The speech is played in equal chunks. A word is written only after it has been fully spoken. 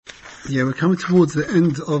Yeah, we're coming towards the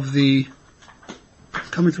end of this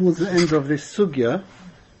sugya.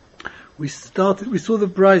 We saw the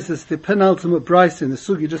brises, the penultimate brise in the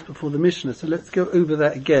sugya just before the Mishnah. So let's go over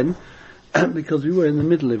that again because we were in the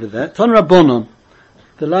middle of that. Ton Rabbanon.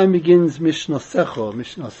 The line begins Mishnah Secho,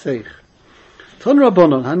 Mishnah Seich. Ton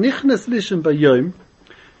Rabbanon, hanichnes lishon bayom.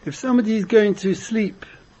 If somebody is going to sleep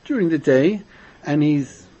during the day and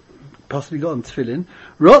he's possibly got on tefillin,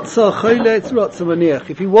 Rotza choletz, rotza maniach.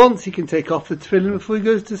 If he wants, he can take off the tefillin before he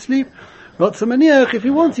goes to sleep. Rotza maniach. If he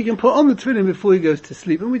wants, he can put on the tefillin before he goes to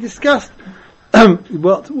sleep. And we discussed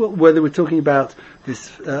whether we're talking about this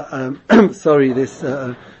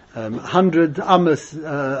 100 amos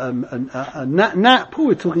a nap, or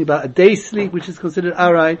we're talking about a day sleep, which is considered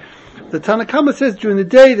arai. The Tanakama says during the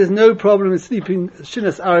day there's no problem in sleeping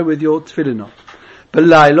shinas arai with your tefillin on.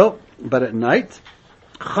 But at night,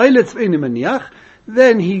 choletz ve'eino maniach,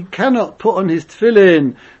 then he cannot put on his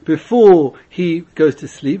tefillin before he goes to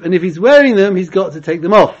sleep, and if he's wearing them, he's got to take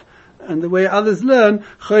them off. And the way others learn,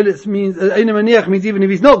 choletz means, eino maniach means even if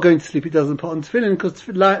he's not going to sleep, he doesn't put on tefillin, because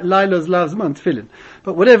Lailos loves him on tefillin.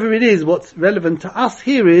 But whatever it is, what's relevant to us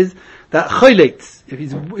here is that choletz, if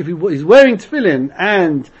he's wearing tefillin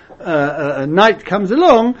and a night comes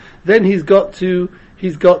along, then he's got to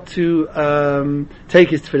take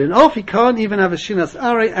his tefillin off. He can't even have a shinas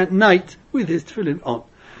arei at night with his tefillin on.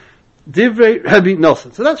 Divrei Rabbi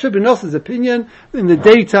Nosson. So that's Rabbi Nosson's opinion. In the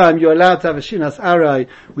daytime, you're allowed to have a shinas arei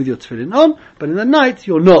with your tefillin on, but in the night,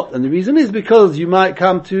 you're not. And the reason is because you might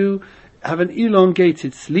come to have an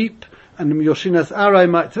elongated sleep, and your shinas arei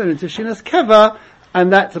might turn into shinas keva,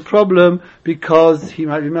 and that's a problem because he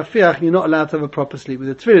might be mafiach, and you're not allowed to have a proper sleep with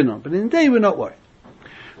a tefillin on. But in the day, we're not worried.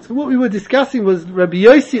 So what we were discussing was Rabbi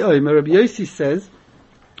Yossi Omer. Rabbi Yossi says,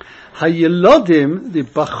 Hayelodim, the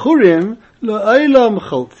Bachurim, Lo'olam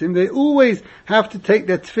Choltzim, they always have to take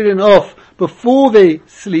their tefillin off before they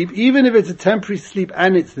sleep, even if it's a temporary sleep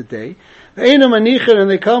and it's the day. Ve'eino manichen, and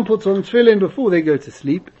they can't put on tefillin before they go to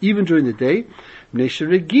sleep, even during the day. Mneshe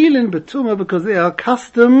regilin betuma, because they are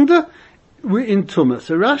accustomed in tumah.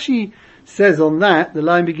 So Rashi says on that, the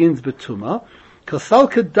line begins betuma,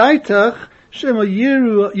 Kasalka daitach, Shema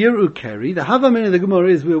Yiru Keri. The Havamin of the Gemara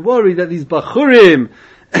is we're worried that these Bachurim,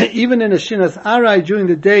 even in a Shinas Arai during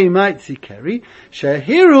the day, might see Keri.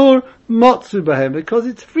 Shehirur Motsu Bahem, because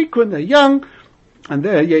it's frequent, they're young, and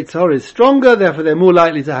their Yetzirah is stronger, therefore they're more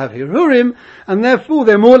likely to have Hirurim, and therefore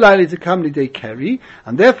they're more likely to come Lidei Keri,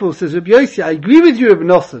 and therefore, says Rabbi Yossi, I agree with you, Rabbi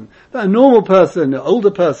Nosson, that a normal person, an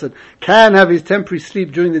older person, can have his temporary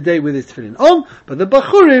sleep during the day with his tefillin on, but the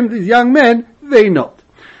Bachurim, these young men, they not.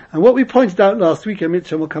 And what we pointed out last week, and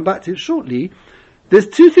we'll come back to it shortly, there's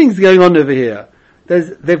two things going on over here.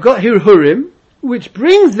 They've got Hirurim, which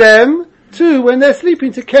brings them to when they're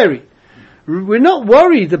sleeping to Keri. We're not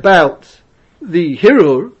worried about the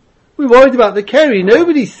Hirur, we're worried about the Keri.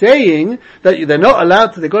 Nobody's saying that they're not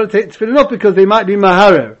allowed to, they've got to take tefillin off because they might be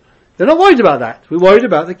Maharer. They're not worried about that. We're worried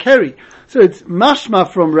about the Keri. So it's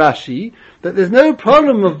mashma from Rashi that there's no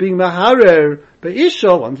problem of being Maharer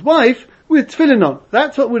Be'isha, one's wife, with tefillin on.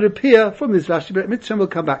 That's what would appear from this Rashi, but Mitzvah will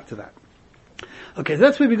come back to that. Okay, so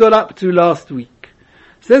that's where we got up to last week.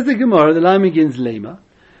 Says the Gemara, the line begins Lema.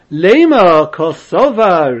 Lema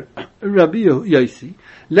kosovar Rabbi Yossi.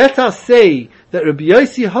 Let us say that Rabbi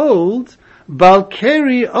Yossi holds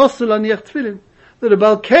Balkeri osul aniach tefillin. That a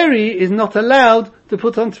Balkeri is not allowed to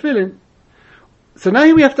put on tefillin. So now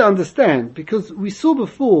we have to understand, because we saw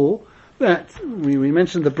before that we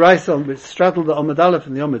mentioned the Bryson which straddled the Omid Aleph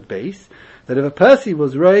and the Omid base, that if a person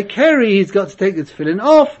was Roy Keri, he's got to take the tefillin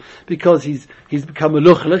off because he's become a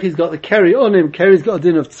luchlach, he's got the Keri on him, Keri's got a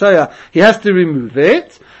din of tzaya, he has to remove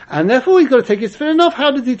it, and therefore he's got to take his tefillin off.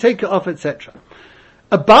 How does he take it off, etc.?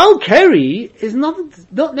 A Baal Keri is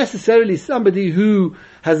not necessarily somebody who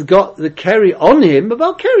has got the Keri on him. A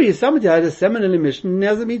Baal Keri is somebody who had a seminal emission and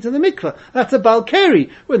hasn't been to the mikveh. That's a Baal Keri.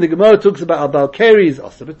 When the Gemara talks about a Baal Keri is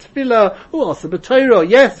Asa B'Tefillah, or Asa B'Torah,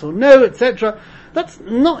 yes or no, etc. That's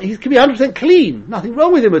not, he can be 100% clean. Nothing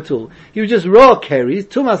wrong with him at all. He was just raw Keri, he's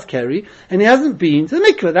Tumas Keri, and he hasn't been to the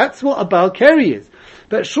mikveh. That's what a Baal Keri is.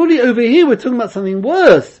 But surely over here we're talking about something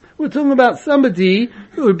worse. We're talking about somebody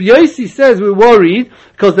who Rabbi Yossi says we're worried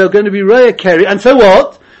because they're going to be Raya Keri, and so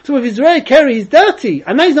what? So if he's Raya Keri, he's dirty,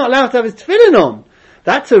 and now he's not allowed to have his tefillin on.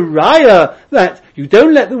 That's a raya that you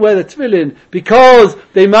don't let them wear the tefillin because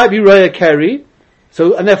they might be Raya Keri,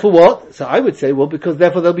 So, and therefore what? So I would say, well, because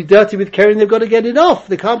therefore they'll be dirty with carrying, they've got to get it off.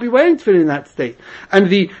 They can't be wearing tefillin in that state. And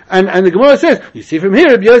the Gemara says, you see from here,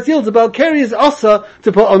 Rabbi Yossi holds a Balkari is asa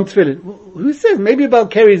to put on tefillin. Well, who says? Maybe a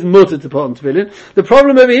Balkari is mutter to put on tefillin. The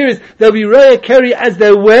problem over here is they'll be raya carry as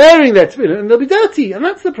they're wearing their tefillin, and they'll be dirty, and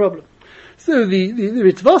that's the problem. So the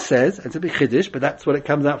Ritva says, it's a bit chiddush, but that's what it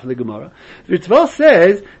comes out from the Gemara. The Ritva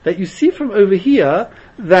says that you see from over here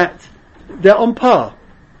that they're on par.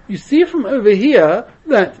 You see from over here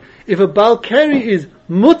that if a Baal Keri is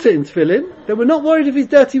mutter in tefillin, then we're not worried if he's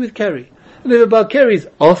dirty with Keri. And if a Baal Keri is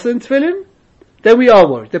also in tefillin, then we are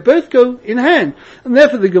worried. They both go in hand. And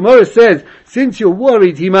therefore the Gemara says, since you're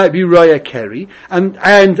worried he might be Raya Keri, and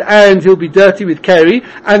he'll be dirty with Keri,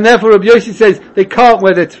 and therefore Rabbi Yossi says they can't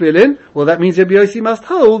wear their tefillin, well that means Rabbi Yossi must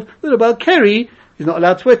hold that a Baal Keri is not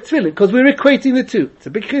allowed to wear tefillin, because we're equating the two. It's a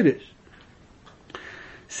big chiddush.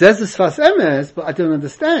 Says the Sfas Emes, but I don't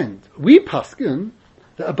understand. We paskin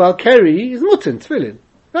that a Baal Keri is mutter in tefillin.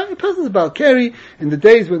 Right? It passes a Baal Keri in the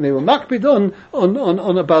days when they were makpid on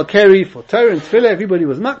a Baal Keri for Torah and tefillin. Everybody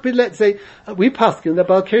was makpid, let's say. We paskin that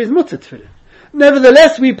Baal Keri is mutter tefillin.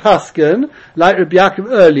 Nevertheless, we paskin, like Rabbi Yaakov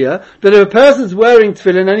earlier, that if a person's wearing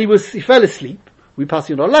tefillin and he fell asleep, we pass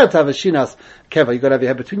you're not allowed to have a shinas keva. You've got to have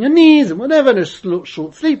your head between your knees and whatever, and a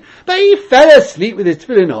short sleep. But he fell asleep with his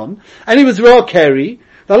tefillin on, and he was raw Keri.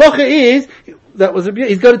 The halacha is,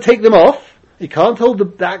 he's got to take them off. He can't hold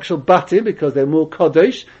the actual batim because they're more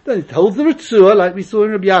kodesh. Then he holds the ritzua, like we saw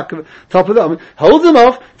in Rabbi Yaakov, top of the arm, holds them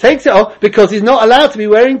off, takes it off, because he's not allowed to be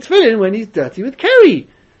wearing tefillin when he's dirty with Keri.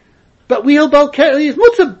 But we hold Baal Keri, he's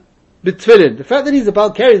mutter with tefillin. The fact that he's a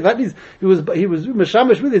Baal Keri, the fact he was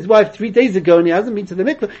mashamish with his wife 3 days ago and he hasn't been to the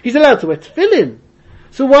mikveh, he's allowed to wear tefillin.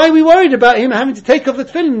 So why are we worried about him having to take off the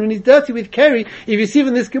tefillin when he's dirty with Keri, if you see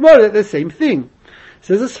from this Gemara that the same thing?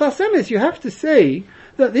 So as a Sfas Emes, you have to say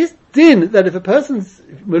that this din, that if a person's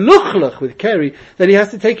meluchlach with Keri, that he has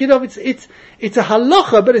to take it off, it's a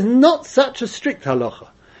halacha, but it's not such a strict halacha.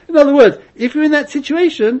 In other words, if you're in that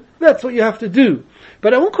situation, that's what you have to do.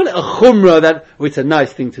 But I won't call it a chumrah that, it's a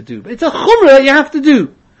nice thing to do, but it's a chumrah that you have to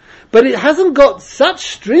do. But it hasn't got such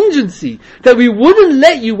stringency that we wouldn't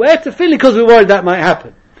let you wear tefillin because we're worried that might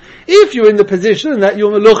happen. If you're in the position that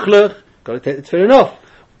you're meluchlach, got to take the tefillin off.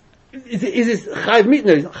 Is this chayv misa?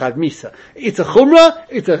 No, it's not chayv misa. It's a chumrah.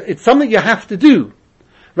 It's something you have to do,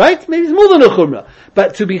 right? Maybe it's more than a chumrah,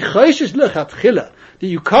 but to be chayshish lechatchila that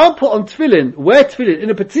you can't put on tefillin, wear tefillin in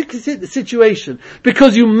a particular situation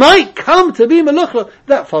because you might come to be meluchla.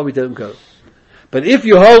 That far we don't go. But if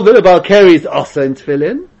you hold that a Baal Keri is also in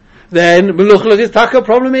tefillin, then meluchla is taka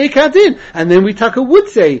problem ekadin, and then we taka would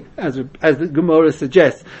say, as the Gemara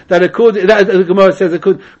suggests, that the Gemara says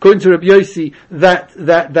according to Rabbi Yossi that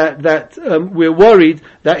we're worried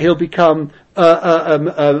that he'll become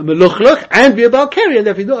meluchlach and be a Baal Keri, and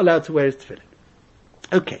therefore he's not allowed to wear his tefillin.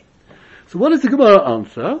 Okay, so what does the Gemara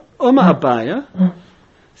answer? Oma Abaya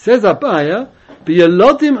says Abaya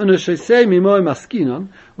b'yalodim anashosei mimoy maskinon.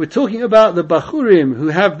 We're talking about the bachurim who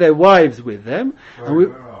have their wives with them.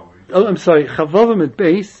 I'm sorry, Chavavim at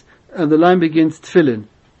base, and the line begins tefillin.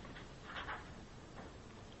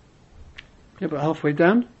 Yeah, but halfway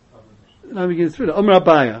down, the line begins tefillin. Omer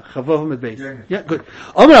Abaya, Chavavim at base. Yeah, good.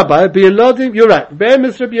 Omer Abaya, B'yalodim, you're right.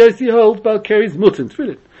 Be'emes Rabbi Yossi holds Baal Keri's mutter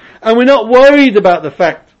tefillin. And we're not worried about the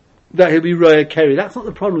fact that he'll be Roya Keri. That's not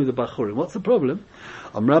the problem with the Bachurim. What's the problem?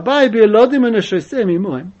 Omer Abaya, B'yalodim and Ashosei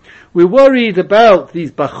mimoim. We're worried about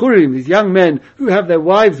these bachurim, these young men who have their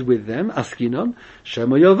wives with them, askinon.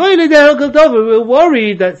 We're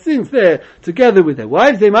worried that since they're together with their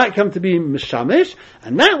wives, they might come to be meshamish,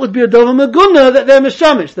 and that would be a dover maguna that they're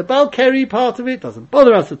meshamish. The Baal Keri part of it doesn't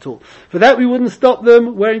bother us at all. For that we wouldn't stop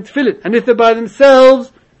them wearing tefillin. And if they're by themselves,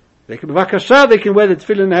 they can wear the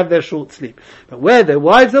tefillin and have their short sleep. But where their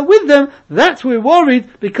wives are with them, that's where we're worried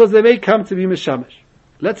because they may come to be meshamish.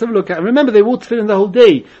 Let's have a look at it. Remember, they wore tefillin the whole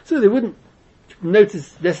day, so they wouldn't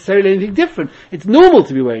notice necessarily anything different. It's normal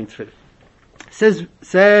to be wearing tefillin. Says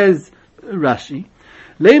Rashi,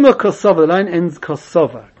 Lema Kosova, the line ends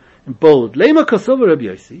Kosova, in bold. Lema Kosova Rabbi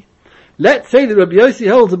Yossi. Let's say that Rabbi Yossi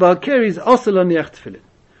holds about Keri's osel on niach tefillin.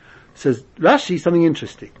 Says Rashi something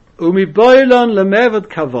interesting. Umi boilon lemevad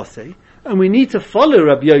kavose, and we need to follow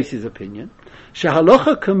Rabbi Yossi's opinion.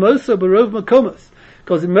 Shehalocha kamosa barov makomos.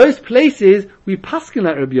 Because in most places we paskin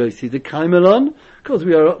like Rabbi Yossi, the kaimelon, because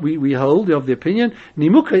we hold of the opinion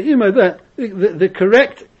nimuka imo that the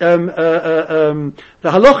correct the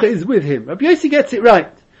halacha is with him. Rabbi Yossi gets it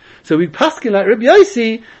right, so we paskin like Rabbi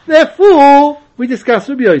Yossi. Therefore, we discuss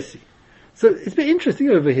Rabbi Yossi. So it's a bit interesting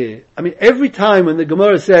over here. I mean, every time when the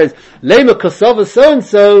Gemara says lema kosova so and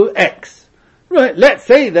so X, Right, let's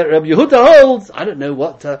say that Rabbi Yehuda holds, I don't know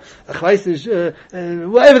what, whatever the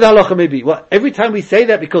halacha may be. What, every time we say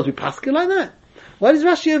that because we paskin like that? Why does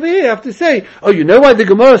Rashi over here have to say, oh, you know why the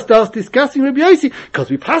Gemara starts discussing Rabbi Yossi? Because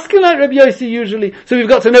we paskin like Rabbi Yossi usually, so we've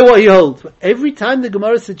got to know what he holds. But every time the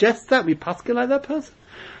Gemara suggests that, we paskin like that person.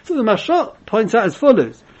 So the Mashal points out as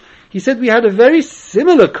follows. He said we had a very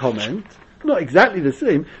similar comment, not exactly the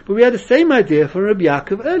same, but we had the same idea for Rabbi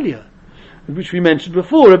Yaakov earlier, which we mentioned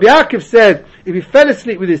before. Rabbi Yaakov said, if he fell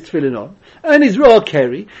asleep with his tefillin on, and his raw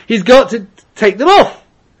keri, he's got to take them off.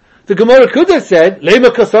 The Gemara could have said, Lema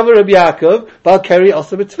Kosova Rabbi Yaakov, Bal keri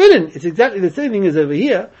also b'tefillin. It's exactly the same thing as over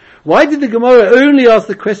here. Why did the Gemara only ask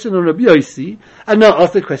the question on Rabbi Yossi, and not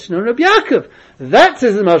ask the question on Rabbi Yaakov? That,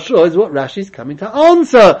 says the Mashal, is what Rashi's coming to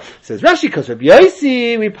answer. Says Rashi, because Rabbi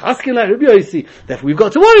Yossi, we paskin like Rabbi Yossi, therefore we've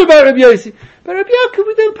got to worry about Rabbi Yossi. But Rabbi Yaakov,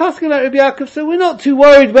 we don't paskin like Rabbi Yaakov, so we're not too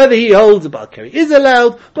worried whether he holds a Bal keri is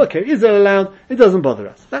allowed, Bal keri isn't allowed, it doesn't bother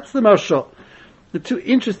us. That's the Mashal. The two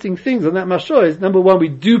interesting things on that Mashal is, number one, we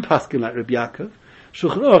do paskin like Rabbi Yaakov.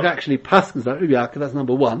 Shulchan Aruch actually paskins like Rabbi Yaakov, that's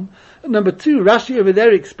number one. And number two, Rashi over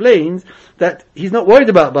there explains that he's not worried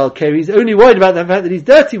about Bal keri, he's only worried about the fact that he's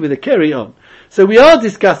dirty with a keri on. So we are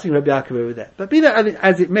discussing Rabbi Yaakov over there. But be that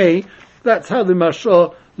as it may, that's how the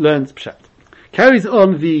Mashal learns Pshat. Carries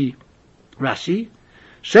on the Rashi.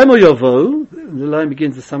 Shemo Yovo, the line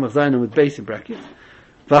begins the Samach Zayin with base in brackets.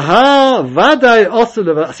 Vaha vadai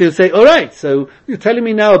osel. So you'll say, alright, so you're telling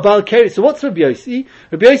me now a Bal keri. So what's Rabbi Yossi?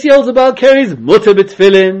 Rabbi Yossi holds a Bal keri is mutter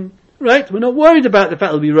b'tfilin. Right? We're not worried about the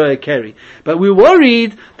fact he'll be roya keri. But we're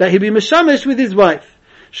worried that he'll be meshamish with his wife.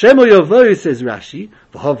 Shemo Yovoy, says Rashi,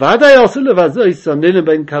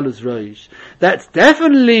 that's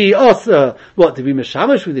definitely also, what, to be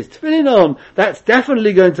meshamish with his tefillin on, that's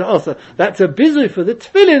definitely going to also, that's a bizui for the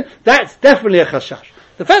tefillin, that's definitely a chashash.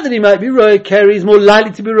 The fact that he might be roya keri is more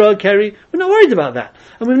likely to be roya keri, we're not worried about that.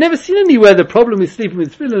 And we've never seen anywhere the problem with sleeping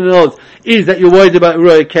with tefillin and odds is that you're worried about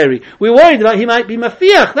roya keri. We're worried about he might be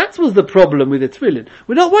mafiach, that was the problem with the tefillin.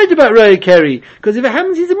 We're not worried about roya keri, because if it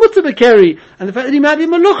happens he's a mutzah keri, and the fact that he might be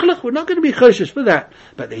maluchlach, we're not going to be choshesh for that.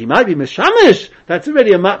 But that he might be meshamish, that's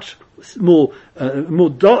already a much more of a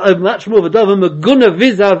dava maguna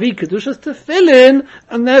vis-a-vis kedushas tefillin,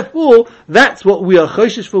 and therefore that's what we are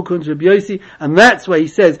choshesh for according to Rabbi Yossi, and that's why he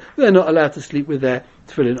says we are not allowed to sleep with their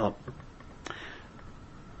tefillin on.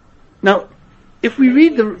 Now, if we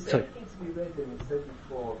read the sorry. We read them instead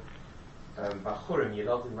before Bachurim,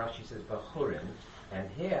 Yelodim, Rashi says Bachurim, and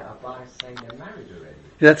here Abba is saying they're married already.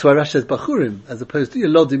 That's why Rashi says Bachurim, as opposed to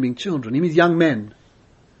Yelodim being children. He means young men.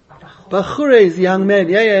 Bachure is young men.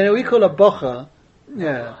 Yeah, we call a bocha.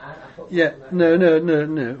 Yeah. No.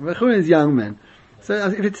 Bachure is young men. So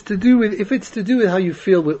if it's to do with how you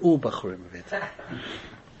feel, we're all bachurim of it.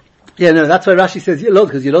 Yeah, no, that's why Rashi says Yelod,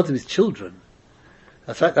 because Yelodim is children.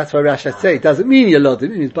 That's right, that's why Rashi says it doesn't mean Yelodim,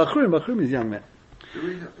 it means bachurim is young men. Do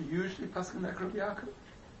we usually pass like Rabbi Yaakov?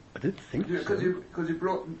 I didn't think so. Because you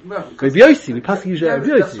brought... Rabbi Yossi, we pass usually Rabbi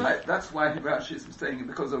Yossi. That's right, that's why Rashi is saying it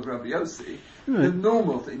because of Rabbi Yossi. Right. The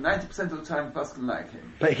normal thing, 90% of the time passing like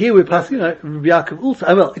him. But here we're passing like Rabbi Yaakov also.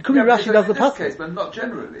 Well, it could be Rashi does the pass. In this case, but not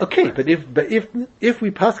generally. Okay, right. but if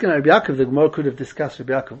we pass like Rabbi Yaakov, the Gemara could have discussed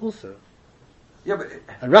Rabbi Yaakov also. Yeah, but...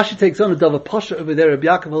 And Rashi takes on a Dava Poshet over there, Rabbi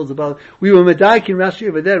Yaakov holds about... We were Medaik in Rashi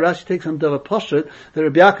over there, Rashi takes on Dava Poshet, that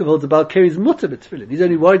Rabbi Yaakov holds about Keri's mutter b'tefillin. He's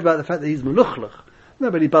only worried about the fact that he's meluchlach. No,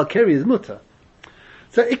 but Bal keri is mutter.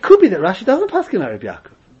 So it could be that Rashi doesn't paskin like Rabbi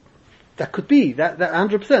Yaakov. That could be, that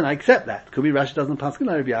 100%, I accept that. It could be Rashi doesn't paskin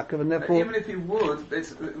like Rabbi Yaakov, and therefore... Even if he would,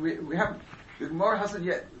 we haven't, the Gemara hasn't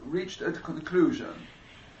yet reached a conclusion.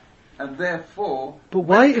 And therefore, but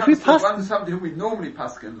why, if we pass somebody who we normally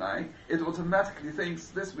paskin like, it automatically thinks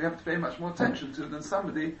this we have to pay much more attention to than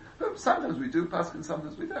somebody who sometimes we do paskin,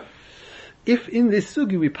 sometimes we don't. If in this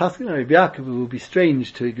sugi we paskin like Rabbi Yaakov, it would be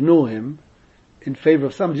strange to ignore him in favor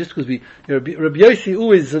of somebody, just because Rabbi Yossi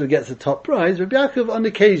always sort of gets the top prize, Rabbi Yaakov on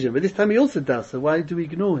occasion, but this time he also does, so why do we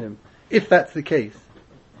ignore him? If that's the case.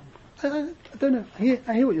 I don't know.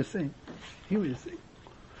 I hear what you're saying.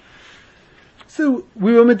 So,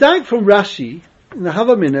 we were medayik from Rashi, in the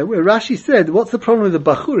Havamina, where Rashi said, what's the problem with the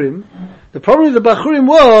Bachurim? The problem with the Bachurim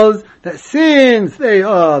was that since the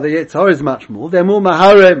Yitzhar is much more, they're more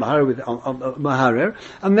Maharer with Maharer,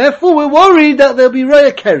 and therefore we're worried that there'll be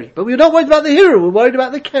Roya Keri. But we're not worried about the Hirur, we're worried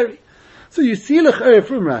about the Keri. So you see L'ch'er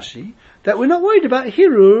from Rashi, that we're not worried about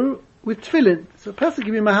Hirur with Tefillin. So a person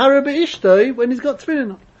can be Maharer Be'ishtoi when he's got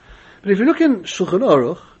Tefillin on. But if you look in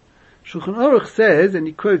Shulchan Aruch says, and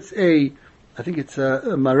he quotes I think it's a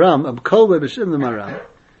Maram, a Kolbe B'Shem the Maram,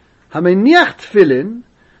 Hameniach Tefillin,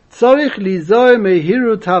 Tzorich Lizoy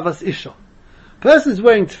Mehiru Tavas Isha. person is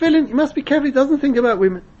wearing tefillin, he must be careful, he doesn't think about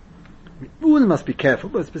women. Woman must be careful,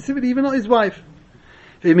 but specifically even not his wife.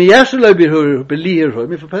 If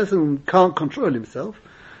a person can't control himself,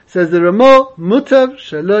 says the Ramah, mutav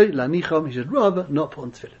shaloi lanicham, he should rather not put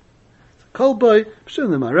on tefillin. So Kol boy, Pshum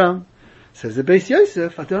the Maram, says the Beis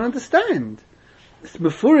Yosef, I don't understand. It's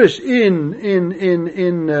mefurish in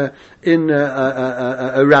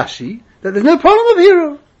Rashi that there's no problem of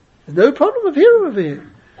hero. There's no problem of hero over here.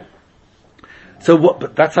 So what?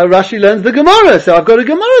 But that's how Rashi learns the Gemara. So I've got a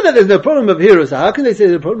Gemara that there's no problem of hero. So how can they say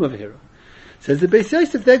there's a problem of hero? Says the Beis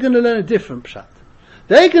Yosef, they're going to learn a different pshat.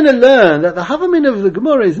 They're going to learn that the Havamin of the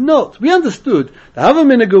Gemara is not. We understood the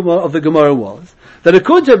Havamin of the Gemara was that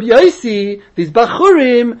according to Rabbi Yossi, these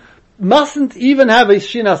Bachurim mustn't even have a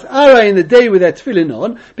shinas ara in the day with their tefillin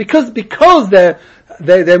on because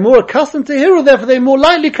they're more accustomed to hero, therefore they more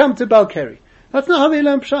likely come to Balkari. That's not how they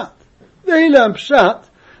learn pshat. They learn pshat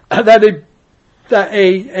that the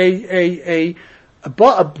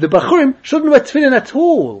Bachurim shouldn't wear tefillin at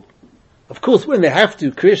all. Of course, when they have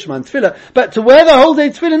to, Kriyash Man tefillah, but to wear the whole day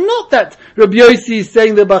tefillin, not that Rabbi Yossi is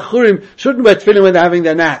saying the Bachurim shouldn't wear tefillin when they're having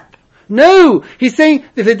their nap. No, he's saying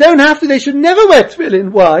if they don't have to, they should never wear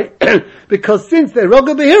tefillin. Why? Because since they're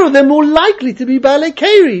Roga Behiro, they're more likely to be Balei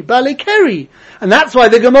Keri. And that's why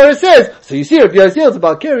the Gemara says, so you see, Rabbi Yossi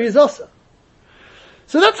Balkeri is Osa.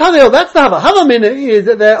 So that's how that's the Havamina is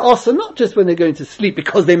that they're Osa not just when they're going to sleep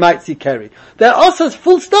because they might see Keri. They're Osa's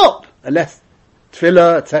full stop, unless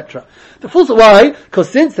tefillah, etc. The full stop, why? Because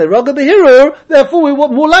since they're Roga Behiro, therefore we're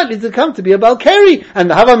more likely to come to be a Balkeri. And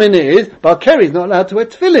the Havamina is, Balkeri is not allowed to wear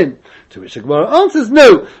tefillin. To which the Gemara answers,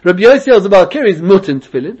 no, Rabbi Yossi is a Balkeri is mutin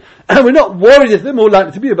tefillin, and we're not worried if they're more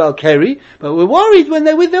likely to be a Balkeri, but we're worried when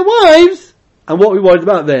they're with their wives. And what we're worried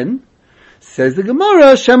about then? Says the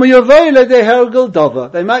Gemara, Shema Yoveile de Hergel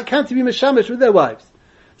Dova. They might come to be Meshamish with their wives.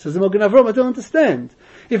 Says the Magen Avraham, I don't understand.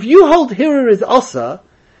 If you hold Hirur as Osa,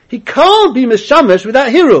 he can't be Meshamish without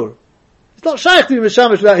Hirur. It's not shaykh to be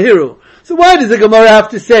Meshamish without Hirur. So why does the Gemara have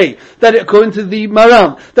to say that according to the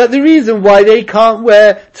Maram, that the reason why they can't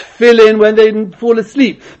wear tefillin when they fall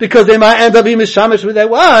asleep, because they might end up being meshamish with their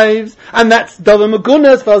wives, and that's Davar Maguna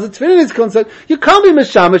as far as the tefillin is concerned. You can't be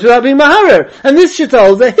meshamish without being maharer. And this shit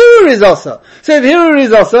holds that Hirur is Osa. So if Hirur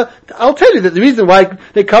is Osa, I'll tell you that the reason why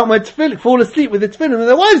they can't wear tefillin, fall asleep with the tefillin when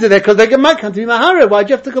their wives are there, because they might come to be maharer. Why do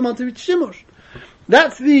you have to come on to be shimush?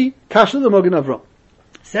 That's the kasha of the Magen Avraham.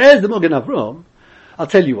 Says the Magen Avraham, I'll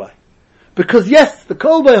tell you why. Because yes, the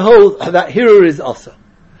Kolbei holds that Hirur is Osa.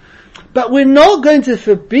 But we're not going to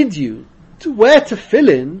forbid you to wear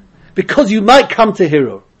tefillin because you might come to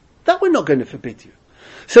Hirur. That we're not going to forbid you.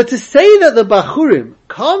 So to say that the Bachurim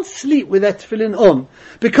can't sleep with their tefillin on,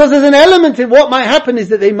 because there's an element in what might happen is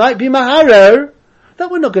that they might be Maharer, that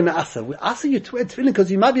we're not going to asa. We asa you to wear tefillin because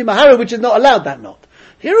you might be Maharer, which is not allowed, that not.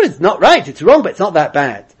 Hirur is not right, it's wrong, but it's not that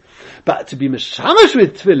bad. But to be meshamash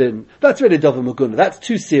with tefillin, that's really Davar Maguna. That's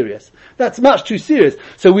too serious. That's much too serious.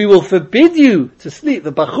 So we will forbid you to sleep,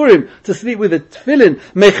 the Bachurim, to sleep with a tefillin,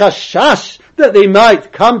 mechashash, that they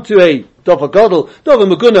might come to a Davar Gadol, Davar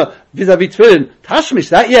Maguna, vis-a-vis tefillin. Tashmish,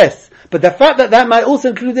 that yes. But the fact that might also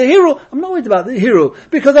include the hero, I'm not worried about the hero,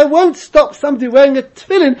 because I won't stop somebody wearing a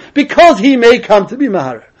tefillin because he may come to be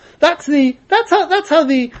Mahara. That's how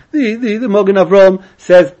the Magen Avraham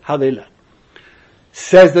says how they learn.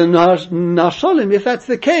 Says the Nasholim, if that's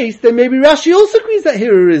the case, then maybe Rashi also agrees that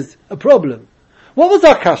here is a problem. What was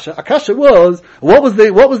Akasha? Akasha was, what was the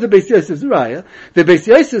Beis Yosef's Raya? The Beis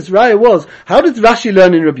Yosef's Raya was, how did Rashi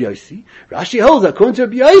learn in Rabbi Yossi? Rashi holds that according to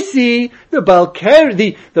Rabbi Yossi, the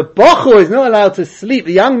Bachor is not allowed to sleep,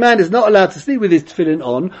 the young man is not allowed to sleep with his tefillin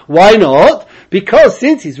on. Why not? Because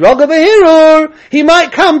since he's Roga Behirur, he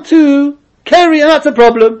might come to Keri, and that's a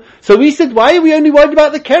problem. So we said, why are we only worried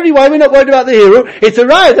about the Keri? Why are we not worried about the hero? It's a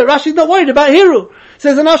riot that Rashi's not worried about hero.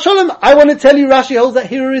 Says in Shalom, I want to tell you Rashi holds that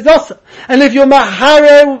hero is Asa. And if you're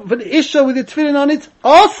Mahare with Isha with your tefillin on, it's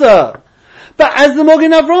Asa. But as the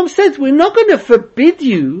Magen Avraham says, we're not going to forbid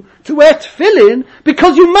you to wear tefillin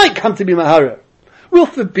because you might come to be Mahare. We'll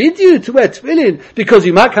forbid you to wear tefillin because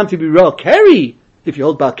you might come to be Royal Keri. If you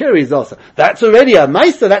hold Balkeri is also. That's already a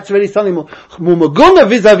Meister, that's already something more Maguna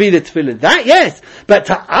vis-a-vis the Tefillin. That yes. But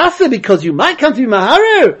to Asa because you might come to be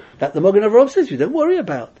Maharer, that the Magen Avraham says you don't worry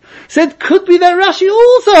about. Said could be that Rashi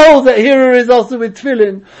also holds that Hirer is also with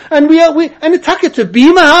Tefillin. And and Itaka to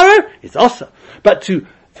be Maharer is also. But to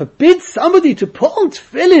forbid somebody to put on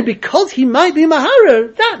Tefillin because he might be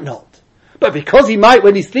Maharer, that not. But because he might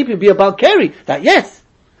when he's sleeping be a Balkeri, that yes.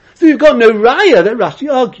 So you've got no Raya that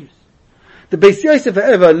Rashi argues. The Beis Yosef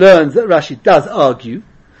ever learns that Rashi does argue,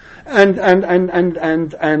 and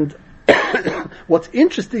what's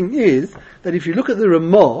interesting is that if you look at the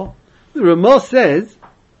Ramah says,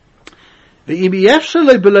 the Imiyef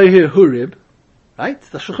Shaloi below here Hurib, right?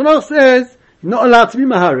 The Shulchan Aruch says, you're not allowed to be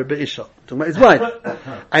Maharib Be'isha. Talking about his wife.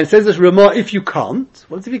 And it says this Ramah, if you can't,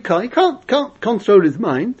 what if he can't? He can't control his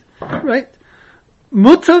mind, right?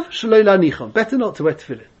 Mutav Shaloi Lanichon. Better not to wear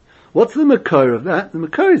tefillin. What's the makor of that? The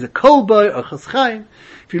makor is a kolbar, Orchos Chaim.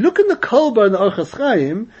 If you look in the kolbar and the Orchos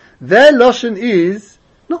Chaim, their lashon is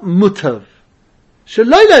not mutav.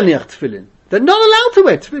 Shaloi laniach tefillin. They're not allowed to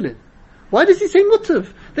wear tefillin. Why does he say mutav?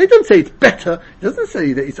 They don't say it's better. It doesn't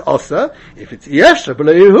say that it's asa. If it's yesha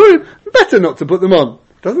below yehurim, better not to put them on.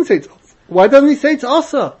 It doesn't say it's asa. Why doesn't he say it's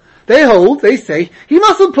asa? They say he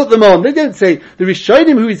mustn't put them on. They don't say, the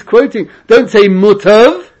Rishonim who he's quoting don't say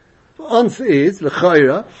mutav. The answer is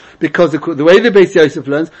l'chayra, because the way the Beis Yosef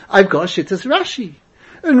learns, I've got shittas Rashi.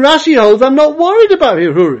 And Rashi holds, I'm not worried about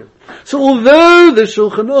Hirurim. So although the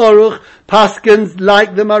Shulchan Aruch paskins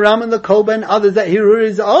like the Maram and the Kolben and others that Hirur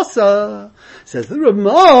is asa, says the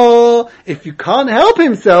Ramah, if you can't help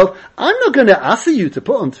himself, I'm not going to ask you to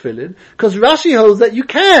put on tefillin, because Rashi holds that you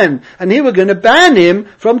can, and here we're going to ban him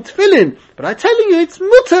from tefillin. But I'm telling you, it's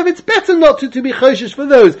mutav, it's better not to be choshish for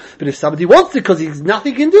those. But if somebody wants to, because he's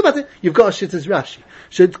nothing he can do about it, you've got a shittas Rashi.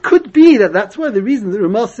 So it could be that's why the reason that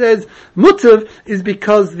Ramah says mutav is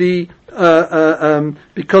because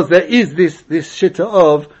because there is this shitta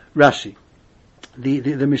of Rashi.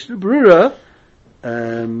 The Mishnah Berurah,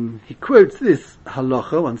 he quotes this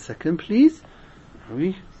halacha. 1 second, please.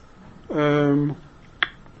 He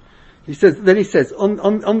says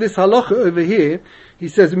on this halacha over here, he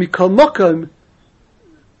says mikol makom,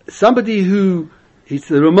 somebody who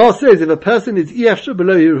the Ramah says if a person is iyafsha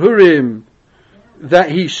below Yehurim,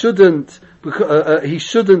 that he shouldn't put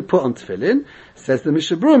on tefillin. Says the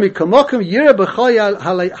Mishnah Berurah, mikamokim yira b'chayal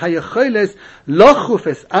hayacholes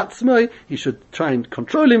lochufes atzmoi. He should try and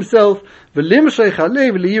control himself. V'limshei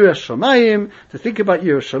chalev liyira shamayim, to think about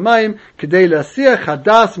yira shamayim. Kedei lasiach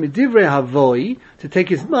hadas midivrei havoi, to take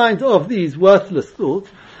his mind off these worthless thoughts.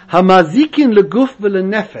 Hamazikin leguf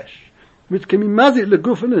v'lenefesh, which can be mazik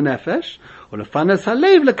leguf v'lenefesh. Or lefanas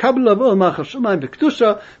halev lekabel avo machal shamayim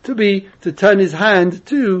b'kedusha, to turn his hand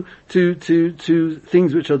to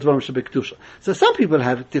things which are dvarim shebekdusha. So some people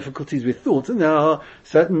have difficulties with thoughts, and there are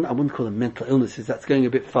certain, I wouldn't call them mental illnesses, that's going a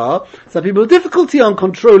bit far. Some people have difficulty on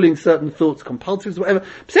controlling certain thoughts, compulsives, whatever.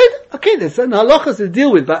 Said, okay, there's certain halachas to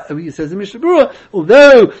deal with, but he says in Mishnah Berurah,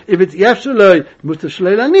 although if it's yafshaloi mutar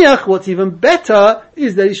shaloi laniach, what's even better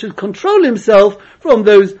is that he should control himself from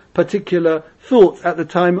those particular thoughts at the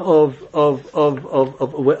time of when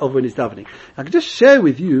he's davening. I can just share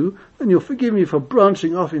with you, and you'll forgive me for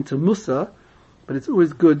branching off into Musa, but it's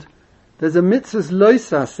always good. There's a mitzvah's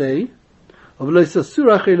loisa say, of loisa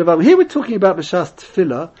surah levav. Here we're talking about b'shas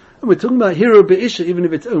tefillah, and we're talking about hero be'isha, even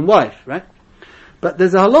if it's own wife, right? But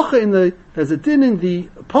there's a halacha there's a din in the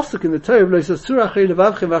posuk in the Torah of loisa surah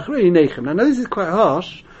levavchem v'achrei nechem. Now this is quite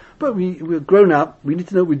harsh, but we're grown up, we need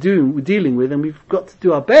to know what we're dealing with, and we've got to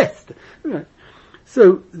do our best. Right?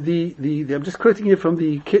 So I'm just quoting here from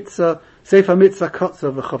the Kitzah, Sefer Mitzvah Kotza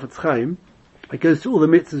of the Chofetz Chaim. It goes to all the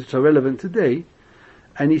mitzvahs which are relevant today.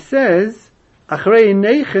 And he says, Achrei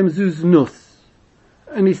Neichem Zuznus.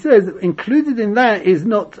 And he says, included in that is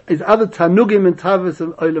other Tanugim and Tavas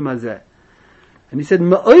of Olam Hazeh. And he said,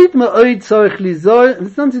 Ma'oid tzorech lizor, and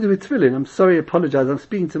it's nothing to do with tefillin. I'm sorry, I apologize. I'm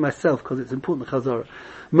speaking to myself because it's important chazorah.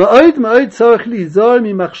 Ma'oid tzorech lizor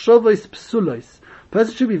mi machshavos psulos.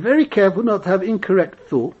 Person should be very careful not to have incorrect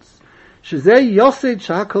thoughts. Shezeh yosed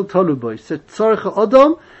shahakol toluboy. So tzorech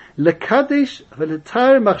ha'odom lekadesh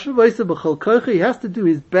v'letar machshavos b'chol koche. He has to do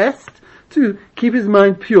his best to keep his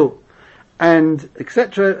mind pure, and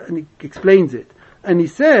etc. And he explains it. And he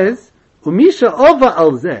says, Umisha ova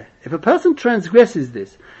al zeh. If a person transgresses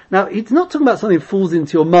this, now it's not talking about something that falls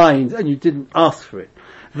into your mind and you didn't ask for it.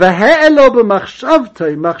 Right?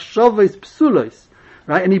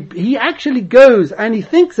 And he actually goes and he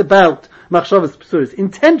thinks about machshavos psulos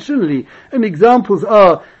intentionally. And examples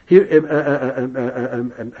are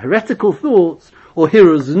heretical thoughts, or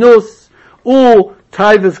hiroznus, or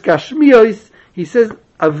taivas gashmios. He says,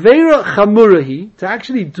 avera chamurahi, to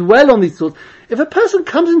actually dwell on these thoughts. If a person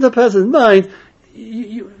comes into a person's mind,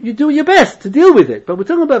 you do your best to deal with it. But we're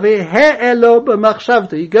talking about he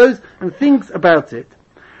goes and thinks about it.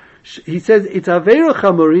 He says it's avera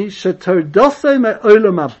chamuri shetardosei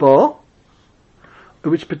me'olam haba,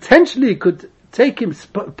 which potentially could take him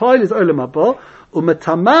spoil his olam haba,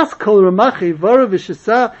 umetamas kol ramachi vara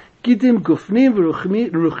v'shesa gidim gufnim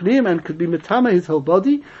v'ruchnim, and could be metama his whole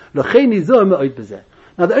body. Lochein nizor me'oid b'zeh.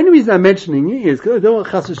 Now, the only reason I'm mentioning it is because I don't want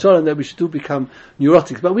chas v'shalom that we should all become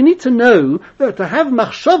neurotics, but we need to know that to have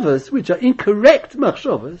machshavas, which are incorrect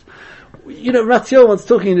machshavas, Ratzio once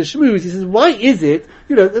talking in the Shmuz, he says, why is it,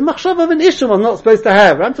 the machshav of an Isham I'm not supposed to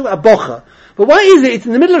have, right? I'm talking about a bocha. But why is it it's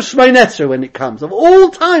in the middle of Shmei Netzra when it comes? Of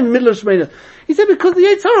all time, in the middle of Shmei Netzra. He said, because the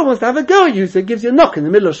Yetzer Hara wants to have a go at you, so it gives you a knock in the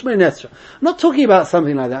middle of Shmei Netzra. I'm not talking about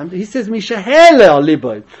something like that. He says, Mishahele al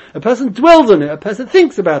libo. A person dwells on it, a person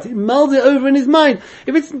thinks about it, mulls it over in his mind.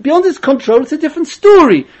 If it's beyond his control, it's a different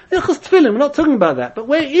story. We're not talking about that. But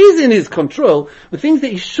where it is in his control, the things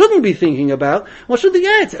that he shouldn't be thinking about,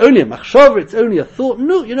 it's only a machshava, it's only a thought.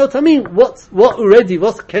 No, you know what I mean? What's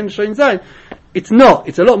ken shoin zayin? It's not.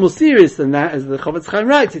 It's a lot more serious than that, as the Chavetz Chaim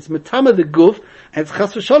writes. It's metama the guf, and it's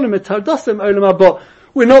chas v'sholem etardosem olam haba.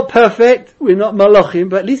 We're not perfect, we're not malachim,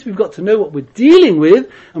 but at least we've got to know what we're dealing with,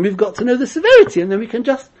 and we've got to know the severity, and then we can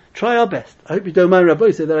just try our best. I hope you don't mind,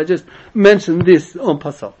 Rabbi, so that I just mentioned this on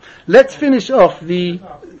passant. Let's finish off the...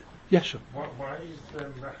 Yeah, sure. Why is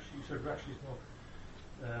Rashi, you said Rashi's not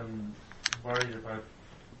worried about...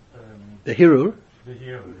 the Hirur? The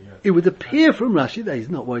Hirur, yeah. It would appear from Rashi that he's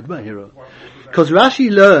not worried about Hirur. Because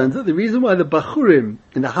Rashi learns that the reason why the Bachurim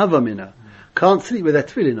in the Havamina can't sleep with their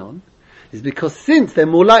tefillin on is because since they're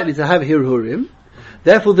more likely to have Hirurim,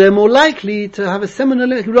 therefore they're more likely to have a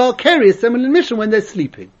seminal, carry a seminal mission when they're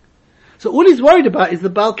sleeping. So all he's worried about is the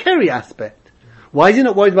Balkari aspect. Why is he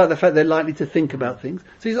not worried about the fact they're likely to think about things?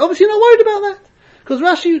 So he's obviously not worried about that. Because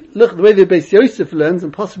Rashi, look, the way the Beis Yosef learns,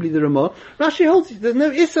 and possibly the Ramah, Rashi holds there's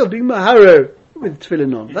no Issa being Maharo with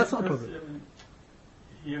tefillin on. That's not a problem.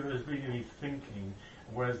 Here is really thinking,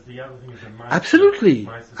 whereas the other thing is a mindset. Absolutely.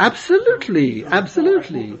 So Absolutely.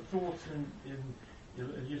 The thoughts in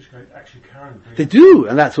Yiddishkeit actually current. They do,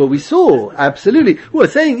 and that's what we saw. Absolutely. What we're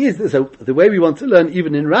saying is that so the way we want to learn,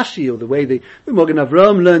 even in Rashi, or the way the Magen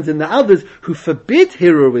Avraham learns in the others who forbid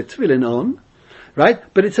Hirur with tefillin on, right?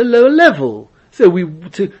 But it's a lower level. So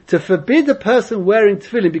to forbid a person wearing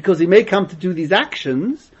tefillin because he may come to do these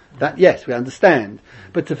actions, that, yes, we understand.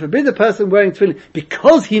 But to forbid a person wearing tefillin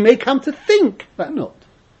because he may come to think, that not.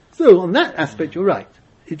 So on that aspect, you're right.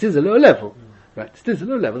 It is a lower level. Right, it is a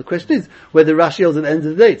lower level. The question is whether Rashi holds at the end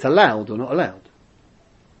of the day it's allowed or not allowed.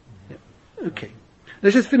 Yeah. Okay.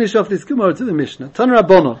 Let's just finish off this Gemara to the Mishnah. Tana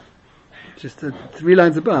Rabbanon. Just 3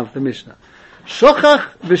 lines above the Mishnah.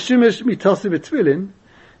 Shochach v'shimesh mitasi v'tefillin.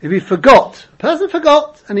 If he forgot, a person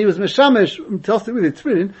forgot, and he was meshamesh mitasi with his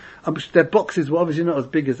tefillin, their boxes were obviously not as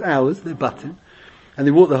big as ours, they're button, and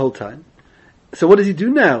they walked the whole time. So what does he do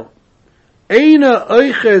now? Eina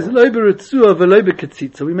oiches lo b'ritzua v'lo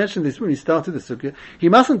b'ketzitza. We mentioned this when we started the sukkah. He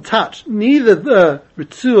mustn't touch neither the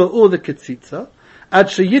ritzua or the ketzitza ad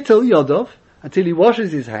sheyitel yodov, until he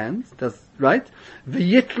washes his hands, right?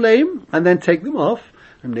 V'yitleim, and then take them off.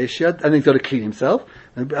 And then he's got to clean himself.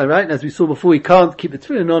 Right, as we saw before, he can't keep the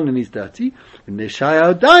tefillin on and he's dirty. The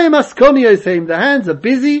hands are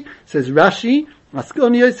busy, says Rashi.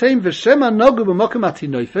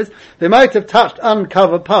 They might have touched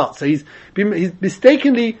uncovered parts. So he's wearing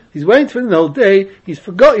tefillin the whole day, he's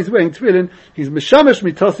forgot he's wearing tefillin, he's meshamash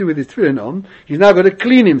mitosi with his tefillin on, he's now got to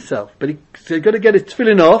clean himself. But he's got to get his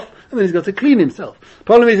tefillin off, and then he's got to clean himself.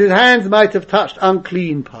 Problem is his hands might have touched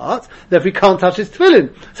unclean parts, therefore he can't touch his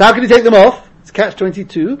tefillin. So how can he take them off? It's catch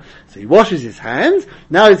 22. So he washes his hands,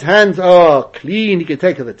 now his hands are clean, he can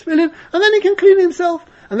take off the tefillin, and then he can clean himself.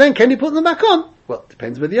 And then can he put them back on? Well, it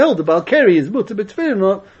depends whether the older Balkari is mutter b'tefillin or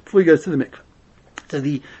not before he goes to the mikveh. So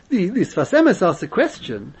the Sfas Emes asks a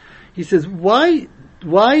question. He says, why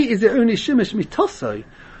is it only Shemesh Mitosoi?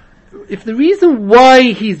 If the reason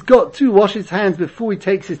why he's got to wash his hands before he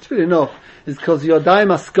takes his tefillin off is because Yodai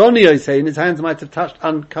Maskonio is saying his hands might have touched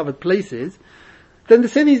uncovered places, then the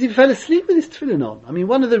same is he fell asleep with his tefillin on. I mean,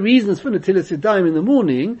 one of the reasons for Natilas Yadayim in the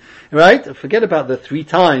morning, right? Forget about the 3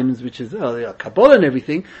 times, which is Kabbalah and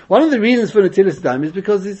everything. One of the reasons for Natilas Yadayim is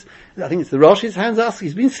because I think it's the Rosh, his hands are,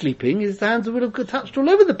 he's been sleeping, his hands would have touched all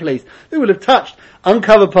over the place. They would have touched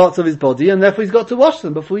uncovered parts of his body, and therefore he's got to wash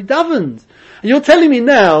them before he davens. And you're telling me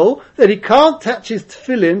now that he can't touch his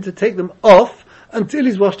tefillin to take them off until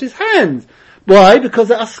he's washed his hands. Why? Because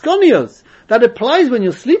they're askonios. That applies when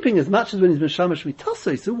you're sleeping as much as when he's Meshamash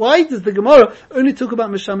Mitosei. So why does the Gemara only talk about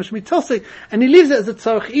Meshamash Mitosei? And he leaves it as a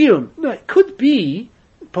Tzarech Iyun. No, it could be,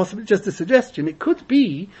 possibly just a suggestion, it could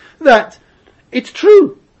be that it's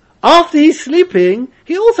true. After he's sleeping,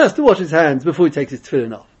 he also has to wash his hands before he takes his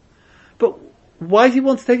tefillin off. But why does he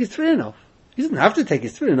want to take his tefillin off? He doesn't have to take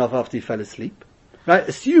his tefillin off after he fell asleep. Right?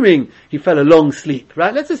 Assuming he fell a long sleep.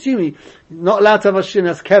 Right? Let's assume he's not allowed to have a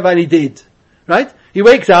shinas keva and he did. Right? He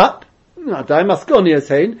wakes up,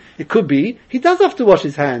 saying, it could be, he does have to wash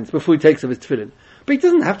his hands before he takes off his tefillin. but he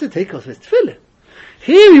doesn't have to take off his tefillin.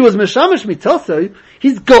 Here he was meshamash mitoso,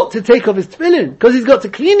 he's got to take off his tefillin, because he's got to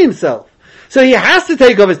clean himself. So he has to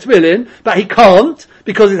take off his tefillin, but he can't,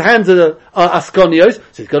 because his hands are askonios,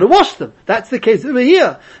 so he's got to wash them. That's the case over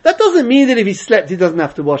here. That doesn't mean that if he slept he doesn't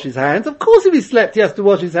have to wash his hands. Of course if he slept he has to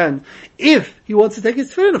wash his hands. If he wants to take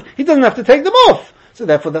his tefillin off, he doesn't have to take them off. So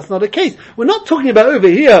therefore that's not a case. We're not talking about over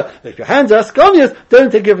here, if your hands are askonios, don't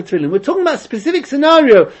take off a tefillin. We're talking about a specific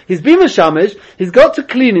scenario. He's been meshamish, he's got to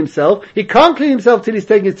clean himself, he can't clean himself till he's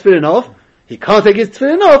taking his tefillin off, he can't take his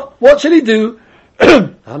tefillin off, what shall he do?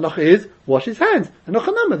 Halacha is, wash his hands. And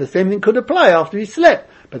the same thing could apply after he slept.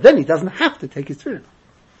 But then he doesn't have to take his tefillin.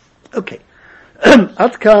 Okay.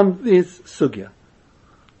 Adkan is Suggah.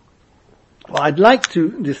 What I'd like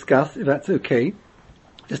to discuss, if that's okay,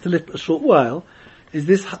 just a short while, is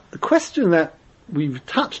this question that we've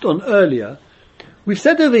touched on earlier. We've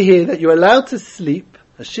said over here that you're allowed to sleep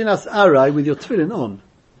a shinas arai with your tefillin on.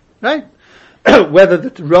 Right? Whether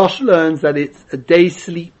the Rosh learns that it's a day's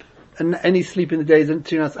sleep, and any sleep in the day is in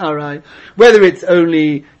shinas arai, whether it's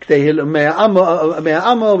only ktehil mea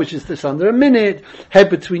amo, which is just under a minute, head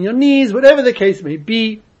between your knees, whatever the case may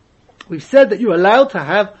be, we've said that you're allowed to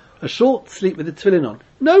have a short sleep with the tefillin on.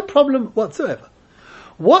 No problem whatsoever.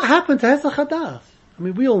 What happened to Hesach Hadas? I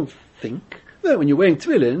mean, we all think that when you're wearing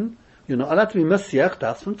tefillin, you're not allowed to be masiach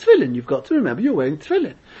das from tefillin. You've got to remember you're wearing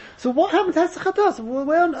tefillin. So what happened to Hesach Hadas? Well,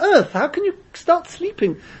 where on earth? How can you start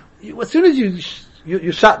sleeping? As soon as you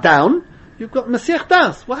shut down, you've got masiach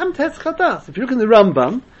das. What happened to Hesach Hadas? If you look in the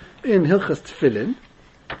Rambam, in Hilchas Tefillin,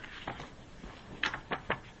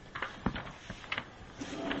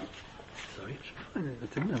 sorry, I should find it. I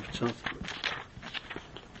didn't have a chance to look.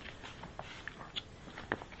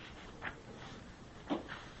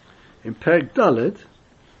 In Perek Dalet,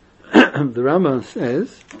 the Rambam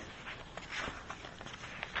says,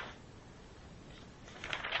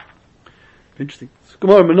 interesting,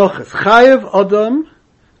 Gemara Menachos, Chayev Adam,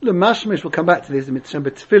 Lemashmesh, we'll come back to this, in Mitzvah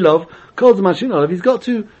Tefillov, calls the Mashin Olav, he's got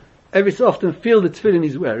to every so often feel the tefillin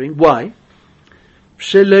he's wearing. Why?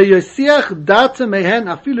 He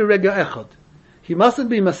mustn't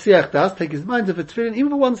be Masiach Das, take his mind off a tefillin even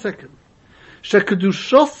for 1 second.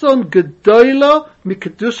 Shekedushoson gedoyla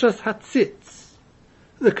mikedushas hatzitz.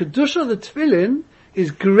 The kedusha of the tefillin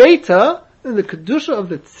is greater than the kedusha of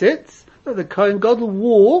the tzitz that the Kohen Gadol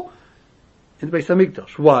wore in the Beis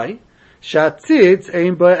Hamikdash. Why? Shatzitz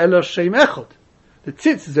ein bo elo shem echad. The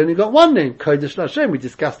tzitz has only got one name, Kodesh Lashem. We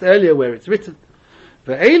discussed earlier where it's written.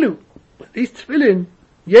 Ve'elu, these tefillin,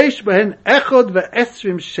 yesh behen echad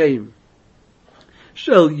ve'esrim shem.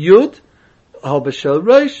 Shel Yud, ha b'shel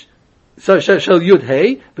Rosh, so shel Yud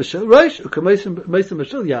Hey, b'shel Rosh, u'kamesim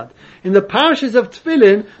b'shel Yad. In the parishes of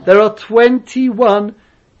tefillin, there are 21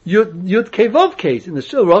 Yud Kevav Ks in the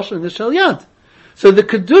Shel Rosh and the Shel Yad. So the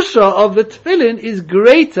kedusha of the tefillin is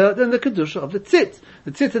greater than the kedusha of the tzitz.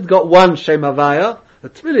 The tzitz had got one Shem Havaya, the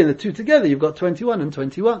tefillin, the two together, you've got 21 and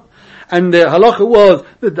 21. And the halacha was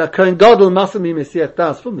that the Kohen Gadol mustn't be Mesiach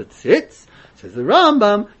Das from the tzitz. Says the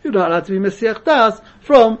Rambam, you're not allowed to be Mesiach Das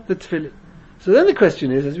from the tefillin. So then the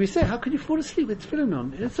question is, as we say, how can you fall asleep with tefillin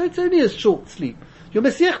on? So it's only a short sleep. You're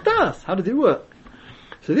Mesiach Das. How did it work?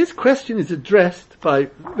 So this question is addressed by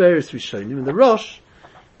various Rishonim. And the Rosh,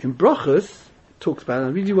 in Brachos, talks about it.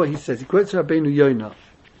 I'll read you what he says. He quotes Rabbeinu Yonah.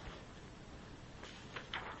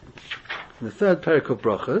 In the third parak of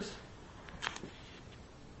Brachos.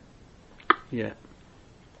 Yeah.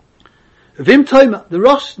 Vim Toima, the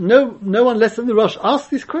Rosh, no one less than the Rosh asked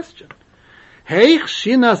this question. Heich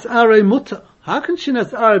shinas arei muta. How can shinas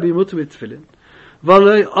arei be muta with tefillin?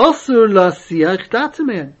 V'alei asur la'siyach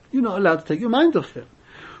datemen. You're not allowed to take your mind off them.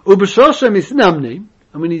 U'b'shoshem isnamnim,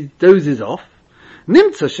 and when he dozes off,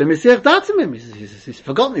 nimtza shem isiyach datemen. He's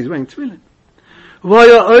forgotten he's wearing tefillin.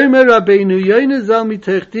 V'aya omer Rabbeinu Yonah zal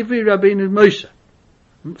mitech divrei Rabbeinu Moshe.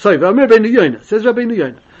 Sorry, Rabbeinu Yonah, says Rabbeinu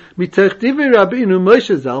Yonah. Mitech divrei Rabbeinu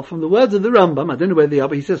Moshe zal, from the words of the Rambam, I don't know where they are,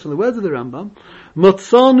 but he says from the words of the Rambam,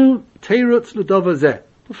 Motzanu teirutz l'dova zeh.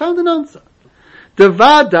 We found an answer.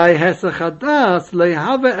 Devadai hesach hadas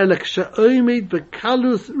lehava elek she'omed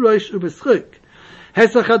bekalus rosh ubeschuk.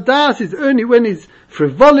 Hesach hadas is only when it's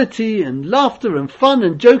frivolity and laughter and fun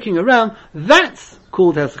and joking around. That's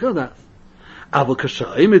called hesach hadas. Aval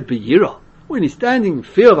kashe'omed beyira, when he's standing in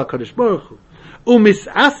fear of HaKadosh Baruch Hu.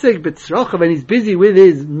 Umisasek betzrocha, when he's busy with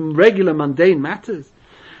his regular mundane matters.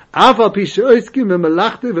 Even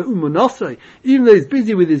though he's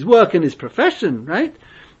busy with his work and his profession, right?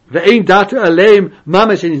 And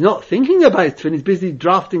he's not thinking about it when he's busy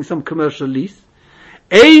drafting some commercial lease.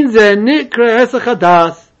 That's not good Hesach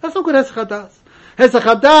Hadas. Hesach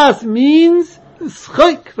Hadas means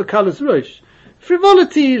schok v'kalus rosh.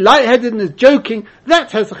 frivolity, lightheadedness, joking,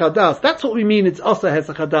 that's Hesach Hadas. That's what we mean it's Asa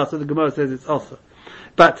Hesach Hadas, so the Gemara says it's Asa.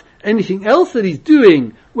 But anything else that he's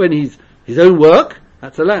doing when he's his own work,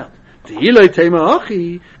 that's allowed.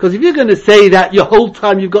 Because if you're going to say that your whole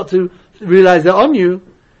time you've got to realize that on you,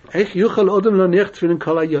 how can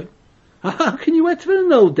you wear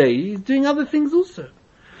tefillin all day? He's doing other things also.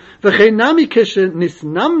 When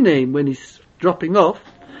he's dropping off,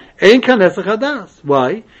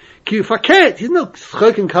 why? He's not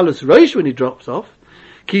choking kalos roish when he drops off.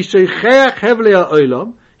 He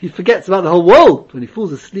forgets about the whole world. When he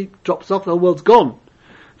falls asleep, drops off, the whole world's gone.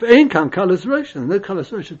 There's no kalos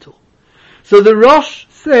roish at all. So the Rosh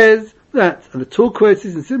says that, and the Torah quotes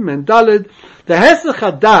this in Simon and Daled, the Hesach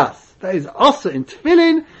Hadas, that is Asa in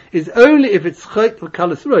Tefillin, is only if it's Chayk or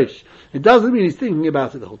Kalas Rosh. It doesn't mean he's thinking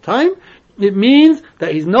about it the whole time. It means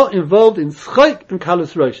that he's not involved in Chayk and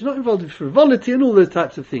Kalas Rosh. He's not involved in frivolity and all those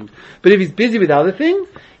types of things. But if he's busy with other things,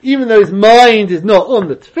 even though his mind is not on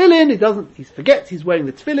the Tefillin, he forgets he's wearing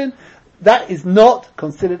the Tefillin, that is not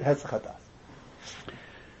considered Hesach Hadas.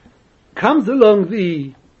 Comes along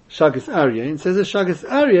the Shagas Aryeh and says, the Shagas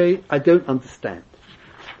Aryeh, I don't understand.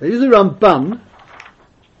 There is a Ramban,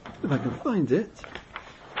 if I can find it.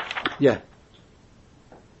 Yeah.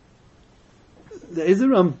 There is a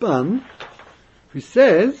Ramban who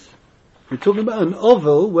says, we're talking about an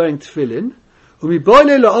oval wearing tefillin, we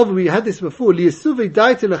had this before, he's got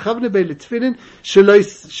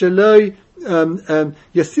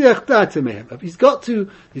to,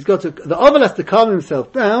 the oval has to calm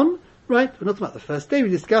himself down, right? We're not talking about the first day, we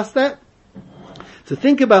discussed that. To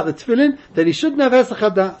think about the tefillin, that he shouldn't have Hesach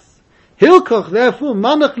Hadas. Hilkoch, therefore,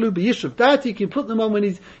 manachlu b'yishuv dat, he can put them on when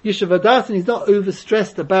he's yishuv hadas and he's not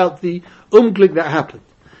overstressed about the umglik that happened.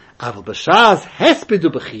 Aval b'shaz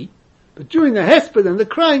hespedu b'chi, but during the hesped and the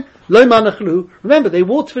crying, lo manachlu, remember, they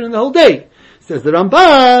wore tefillin the whole day. Says the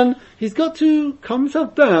Ramban, he's got to calm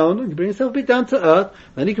himself down, and bring himself a bit down to earth,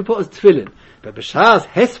 then he can put his tefillin. But b'shaz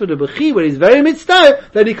hespedu b'chi, where he's very mitzvah,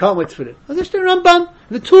 then he can't wear tefillin. That's the Ramban.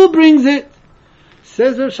 The Torah brings it.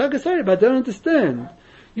 Says the Shagas Aryeh, but I don't understand.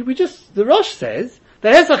 The Rosh says, the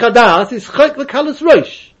Hesach Hadas is Chayk v'Kalas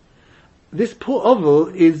Rosh. This poor oval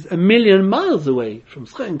is 1,000,000 miles away from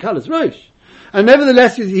Chayk and Kalas Rosh. And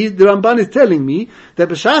nevertheless, the Ramban is telling me that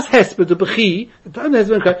B'shas Hesped or B'chi, the time the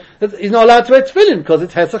Hesped he's not allowed to wear tefillin because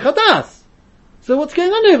it's Hesach Hadas. So what's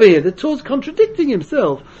going on over here? The Torah's contradicting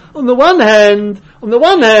himself. On the one hand,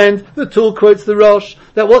 the Torah quotes the Rosh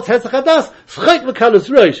that what's Hesach Hadas, Chayk v'Kalas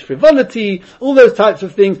Rosh, frivolity, all those types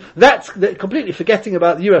of things. That's completely forgetting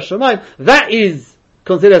about the Yiras Shamayim. That is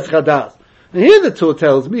considered Hesach Hadas. And here the Torah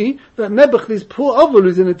tells me that Nebuch, this poor oval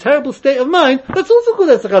who's in a terrible state of mind, that's also called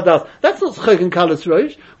Hesach Hadas. That's not Chayk and Kalas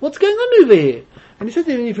Rosh. What's going on over here? And he says,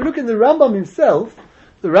 if you look in the Rambam himself,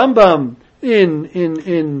 the Rambam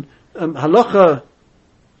in Halacha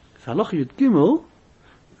Yud Gimel,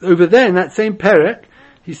 over there in that same perek,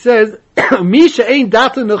 he says, Misha ein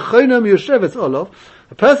data nechona miyosheves olav,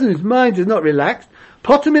 a person whose mind is not relaxed,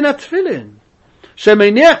 potem in atfilin.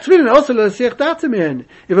 Shemeneach tefillin also lo yasiach data mihen.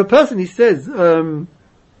 If a person, he says,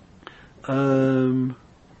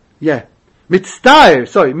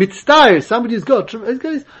 mitztair, somebody who's got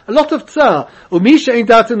a lot of tsar, Misha ein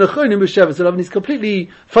data nechona miyosheves olav, and he's completely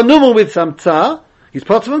phenomenal with some tsar, he's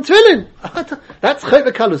part of tefillin. That's Chayk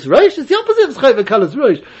v'Kalas Rosh. It's the opposite of Chayk v'Kalas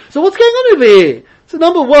Rosh. So what's going on over here? So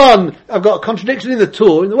number one, I've got a contradiction in the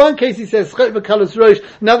Torah. In the one case he says Chayk v'Kalas Rosh. In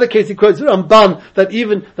another case he quotes Ramban that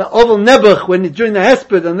even the Oval Nebuch, when during the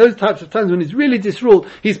Hesped and those types of times when he's really disrupted,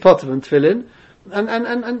 he's part of tefillin.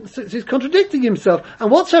 And so he's contradicting himself. And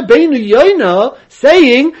what's Rabbeinu Yonah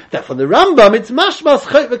saying that for the Rambam it's mashmas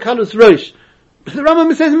Chayk v'Kalas Rosh. The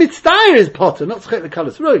Rambam says mitztair is potter, not Chayk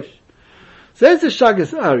v'Kalas Rosh. Says the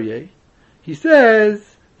Shagas Aryeh, he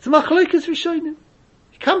says, it's a machlekes rishonim.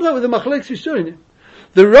 He comes out with a machlekes rishonim.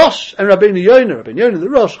 The Rosh and Rabbeinu Yonah and the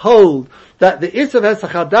Rosh hold that the Isav Hesach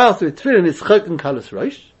Hadas with Tefillin is Chayk and Kalas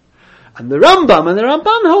Rosh. And the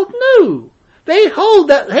Ramban hold no. They hold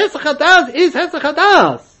that Hesach Hadas is Hesach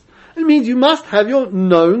Hadas. It means you must have your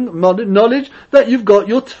known knowledge that you've got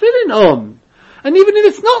your Tefillin on. And even if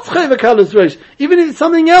it's not Chayk and Kalas Rosh, even if it's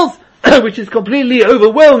something else, which is completely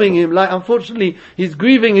overwhelming him, like unfortunately he's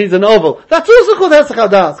grieving, he's an oval. That's also called Hesach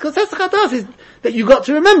Hadas, because Hesach Hadas is that you got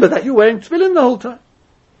to remember that you're wearing tefillin the whole time.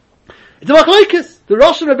 It's a machlokes. The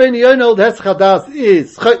Rosh and Rabbeinu Yonah hold Hesach Hadas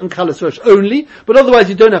is Chayk and Kalas Rosh only, but otherwise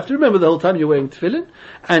you don't have to remember the whole time you're wearing tefillin.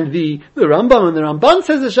 And the Rambam and the Ramban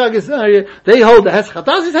says the Shagas Aryeh, they hold the Hesach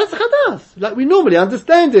Hadas is Hesach Hadas, like we normally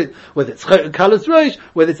understand it, whether it's Chayk and Kalas Rosh,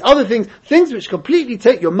 whether it's other things which completely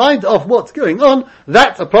take your mind off what's going on,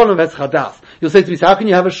 that's a problem of Hesach Hadas. You'll say to me, so how can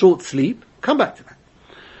you have a short sleep? Come back to that.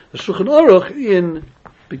 The Shulchan Aruch in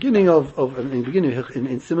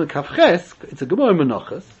Siman Kaf Ches, it's a Gemara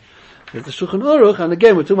Menachos. There's the Shulchan Aruch, and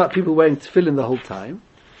again we're talking about people wearing tefillin the whole time.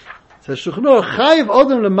 So Shulchan Aruch Chayiv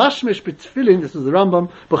Odom Lemashmish B'Tefillin. This is the Rambam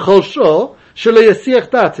B'Chol Shor Shelo Yasiach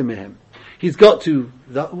Da'atim Mehem. He's got to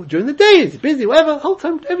during the day. He's busy, whatever. Whole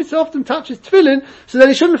time, every so often touches tefillin, so that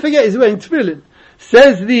he shouldn't forget he's wearing tefillin.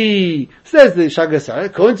 Says the Shagasar,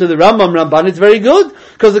 according to the Ramban, it's very good,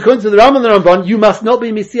 because according to the Ramban, you must not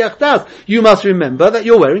be Misiach Das. You must remember that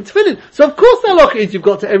you're wearing tefillin. So of course the halacha is you've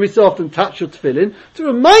got to every so often touch your tefillin to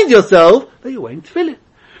remind yourself that you're wearing tefillin.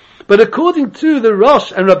 But according to the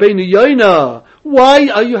Rosh and Rabbeinu Yonah, why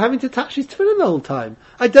are you having to touch his tefillin the whole time?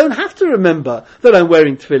 I don't have to remember that I'm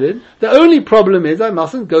wearing tefillin. The only problem is I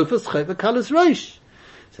mustn't go for Schei v'Kalas Rosh.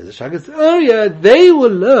 So the Shagasar, they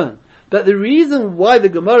will learn that the reason why the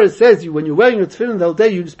Gemara says you, when you're wearing your tefillin the whole day,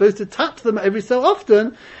 you're supposed to touch them every so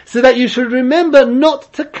often, so that you should remember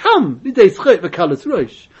not to come.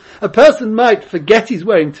 A person might forget he's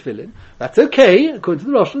wearing tefillin. That's okay, according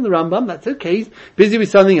to the Rosh and the Rambam, that's okay. He's busy with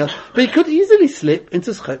something else. But he could easily slip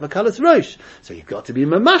into Schei v'Kalas Rosh. So you've got to be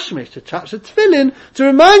mamashmish to touch the tefillin, to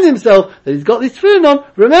remind himself that he's got this tefillin on.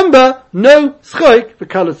 Remember, no Schei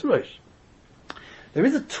v'Kalas Rosh. There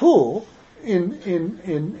is a tour in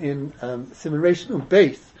Siman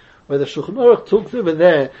Base, where the Shulchan Aruch talks over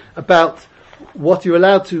there about what you're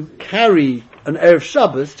allowed to carry on Erev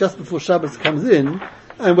Shabbos, just before Shabbos comes in,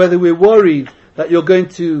 and whether we're worried that you're going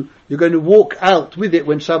to walk out with it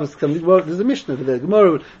when Shabbos comes in. Well, there's a Mishnah over there.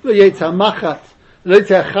 Gemara, you can't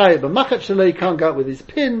go out with his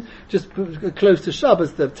pin, just close to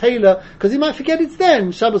Shabbos, the tailor, because he might forget it's there,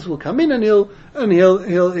 and Shabbos will come in and he'll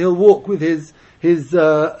walk with his the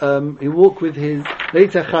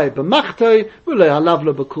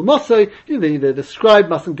scribe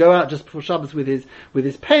mustn't go out just before Shabbos with his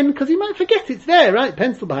pen, because he might forget it's there, right?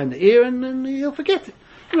 Pencil behind the ear, and he'll forget it.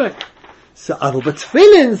 Right. So Adler but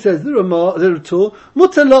tefillin, says the Ramah, the Tur,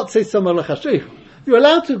 mutalot say samar lechasheich. You're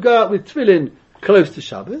allowed to go out with tefillin close to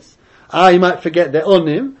Shabbos. You might forget they're on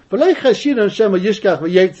him. We're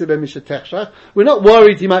not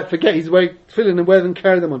worried he might forget he's wearing tefillin and wear them,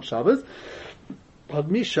 carry them on Shabbos. You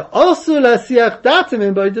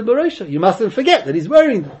mustn't forget that he's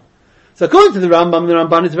wearing them. So according to the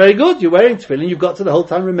Ramban is very good. You're wearing tefillin, you've got to the whole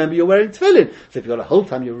time remember you're wearing tefillin. So if you've got a whole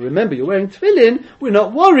time you remember you're wearing tefillin, we're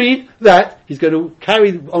not worried that he's going to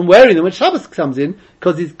carry on wearing them when Shabbos comes in,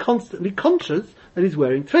 because he's constantly conscious that he's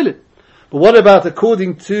wearing tefillin. But what about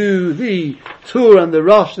according to the Tur and the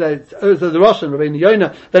Rosh, the Rosh and Rabbeinu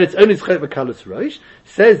Yonah, that it's only Schei v'Kalas Rosh?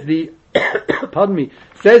 Says the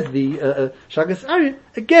Shagas Aryeh,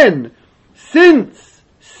 again, since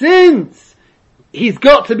he's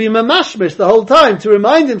got to be mamashmish the whole time to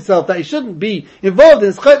remind himself that he shouldn't be involved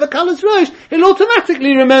in Schei v'Kalas Rosh, he'll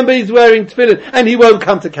automatically remember he's wearing tefillin and he won't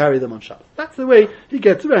come to carry them on Shabbos. That's the way he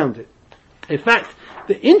gets around it. In fact,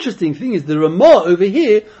 the interesting thing is the Ramah over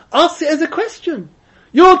here asks it as a question.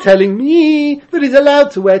 You're telling me that he's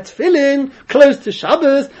allowed to wear tefillin close to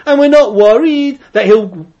Shabbos, and we're not worried that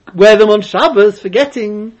he'll wear them on Shabbos,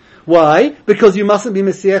 forgetting. Why? Because you mustn't be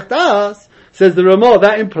Mesiach Das. Says the Ramah,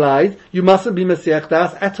 that implies you mustn't be Mesiach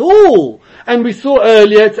Das at all. And we saw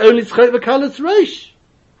earlier it's only Schei v'Kalas Rosh.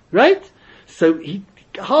 Right? So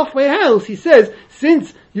halfway house, he says,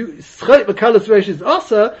 since Schei v'Kalas Rosh is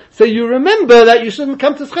Asa, so you remember that you shouldn't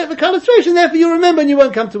come to Schei v'Kalas Rosh, and therefore you remember and you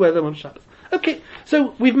won't come to wear them on Shabbos. Okay,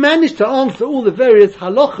 so we've managed to answer all the various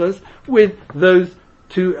halachas with those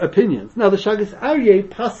two opinions. Now the Shagas Aryeh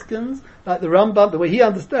paskins, like the Rambam, the way he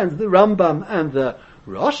understands the Rambam and the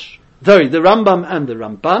Rosh, the Rambam and the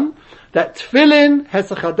Ramban, that tefillin,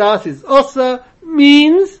 Hesach Hadas is Osa,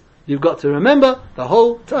 means you've got to remember the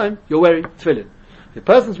whole time you're wearing tefillin. If a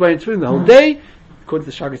person's wearing tefillin the whole day,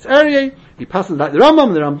 according to the Shagas Aryeh, he passes like the Rambam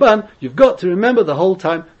and the Ramban, you've got to remember the whole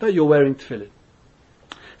time that you're wearing tefillin.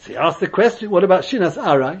 So he asks the question, what about Shinas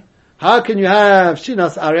Arai? How can you have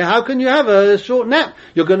Shinas Arai? How can you have a short nap?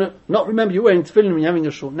 You're going to not remember you're wearing tefillin when you're having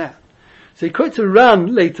a short nap. So he quotes a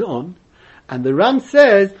Ran later on, and the Ran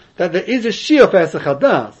says that there is a Shiur for Hesach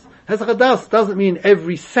Hadas. Hesach Hadas doesn't mean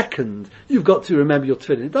every second you've got to remember your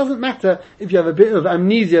tefillin. It doesn't matter if you have a bit of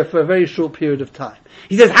amnesia for a very short period of time.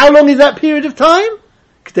 He says, how long is that period of time?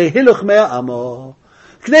 K'dei hiluch mea amo.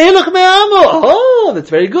 K'dei hiluch mea amo. Oh, that's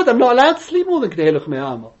very good. I'm not allowed to sleep more than k'dei hiluch mea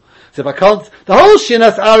amo. So if I can't, the whole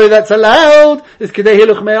Shinas Aryeh that's allowed is K'dei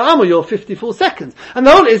Hiluch Mea Amo, you're 54 seconds. And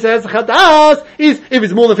the whole Hesach Hadas is, if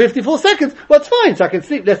it's more than 54 seconds, well, it's fine, so I can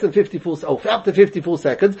sleep less than up to 54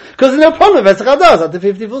 seconds, because there's no problem with Hesach Hadas up to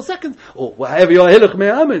 54 seconds, or whatever your Hiluch Mea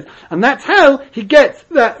Amo is. And that's how he gets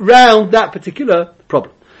that round that particular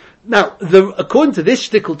problem. Now, according to this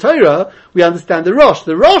shtickle Torah, we understand the Rosh.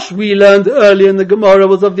 The Rosh we learned earlier in the Gemara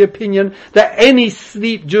was of the opinion that any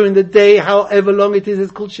sleep during the day, however long it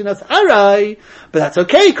is called Shinas Arai. But that's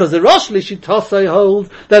okay, because the Rosh Lishitosai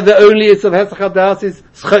holds that the only its of Hesach Hadas is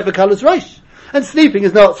Schot v'Kalus Rosh. And sleeping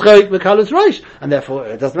is not Schot v'Kalus Rosh. And therefore,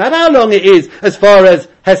 it doesn't matter how long it is as far as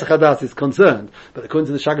Hesach Hadas is concerned. But according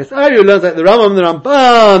to the Shagas Ari, learns like the Rambam and the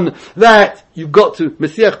Ramban, that you've got to,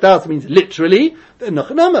 Mesiach Das means literally, then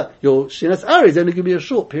Nachanama, your Shinas Ari is only going to be a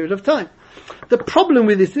short period of time. The problem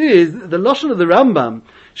with this is, the Lashon of the Rambam,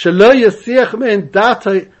 Shelo Yasiach Men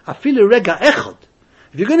Datoi Afilu Rega Echod.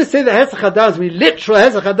 If you're going to say that Hesach Hadas means literal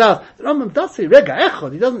Hesach Hadas, the Rambam does say Rega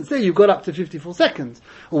Echod. He doesn't say you've got up to 54 seconds,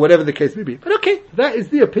 or whatever the case may be. But okay, that is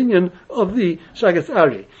the opinion of the Shagas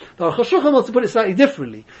Ari. The Aruch HaShulchan wants to put it slightly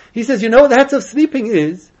differently. He says, you know what the head of sleeping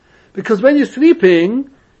is? Because when you're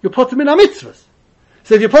sleeping, you're potem in ha-mitzvahs.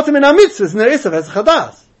 So if you're potem in ha-mitzvahs, there is a Hesach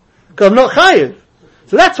Hadas. Because I'm not chayiv.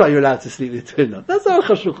 So that's why you're allowed to sleep with tefillin. That's Aruch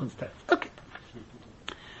HaShulchan's text. Okay.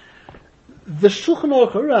 The Shulchan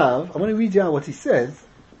Aruch Harav, I want to read you out what he says,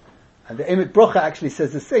 and the Emet Brocha actually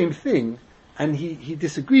says the same thing, and he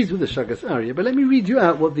disagrees with the Shagas Aryeh, but let me read you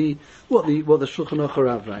out what the Shulchan Aruch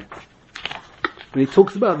Harav writes. When he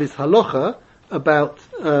talks about this halacha, about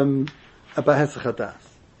Hesach Hadas.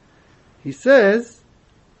 He says,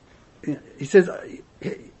 Issa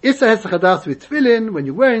Hesach Hadas with tefillin, when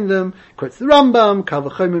you're wearing them, quotes the Rambam, Kal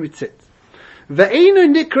v'chomer mitzit. Ve'einu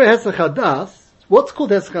nikra Hesach Hadas, what's called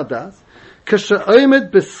Hesach Hadas? Kasher oimed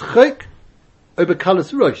b'schok o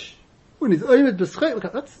b'kalus rosh. When he's oimed b'schok,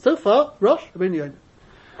 that's so far, Rosh,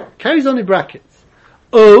 carries on in brackets.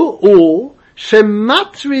 Or,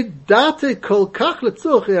 shematri date kol kach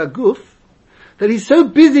letzorchei aguf, that he's so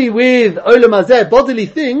busy with olam hazeh, bodily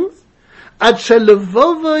things, ad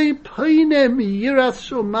shelevovoi poine miyiras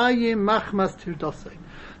shomayim machmas tirdosei,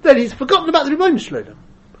 that he's forgotten about the Rebbeinu Shlolem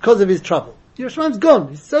because of his trouble. Yerushalayim's gone.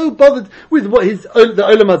 He's so bothered with the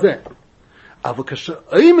olam hazeh. Avokasha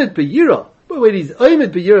oimed beyira, but when he's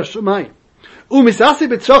oimed beyira shomayim, umisasi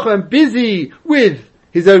betrocha, and busy with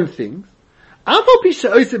his own things,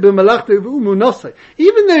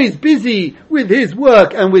 even though he's busy with his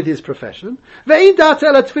work and with his profession,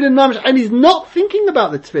 and he's not thinking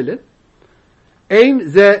about the tefillin,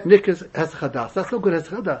 that's not good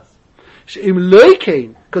Hesach Hadas.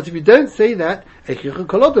 Because if you don't say that, how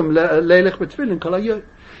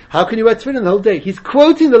can you wear tefillin the whole day? He's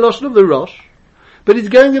quoting the Lashon of the Rosh, but he's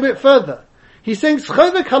going a bit further. He's saying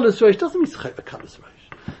Schot v'Kalus Rosh doesn't mean Schot v'Kalus Rosh.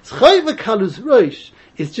 Schot v'Kalus Rosh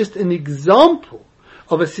is just an example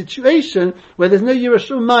of a situation where there's no Yiras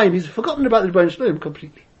Shamayim. He's forgotten about the Rebbeinu Shlolem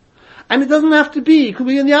completely. And it doesn't have to be, it could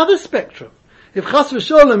be in the other spectrum. If Chas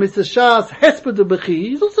v'Sholem is the Shas Hesped B'chi,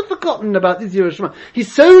 he's also forgotten about this Yiras Shamayim.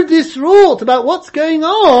 He's so distraught about what's going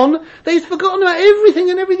on that he's forgotten about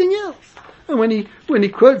everything and everything else. And when he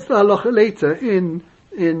quotes the halacha later in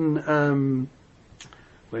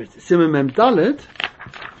where it's Simon Mem Dalet,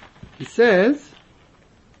 he says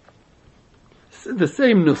the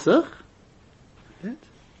same nusach.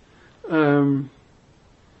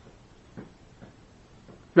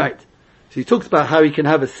 Right. So he talks about how he can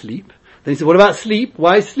have a sleep. Then he said, what about sleep?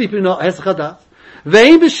 Why is sleeping not Hesach Hadas?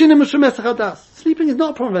 Ve'im b'shinim mishum Hesach Hadas. Sleeping is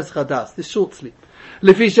not a problem of Hesach Hadas, this short sleep.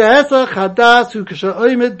 Lefi she'Hesach Hadas hu kasher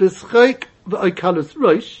oimed b'schok v'oikalus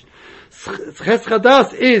rosh. Hesach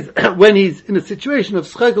Hadas is when he's in a situation of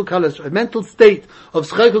schok kalus, a mental state of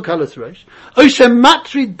schok kalus rosh.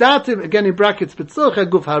 Matri datim, again in brackets, but tzorchei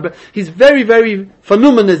aguf harba. He's very, very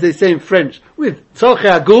phenomenal, as they say in French, with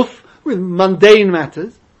tzorchei aguf, with mundane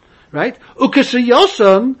matters, right? Ukasher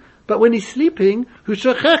yoshon, but when he's sleeping, he's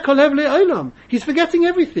forgetting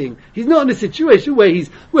everything. He's not in a situation where he's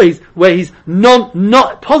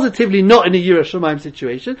not positively not in a Yiras Shamayim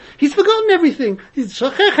situation. He's forgotten everything. He's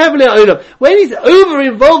when he's over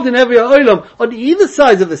involved in every olam on either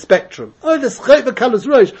sides of the spectrum, either Schot v'Kalus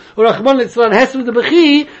Rosh or Rachman litzlan Hesed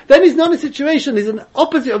B'chi, then he's not in a situation. He's an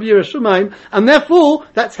opposite of Yiras Shamayim, and therefore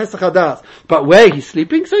that's Hesach Hadas. But where he's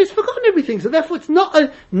sleeping, so he's forgotten everything. So therefore, it's not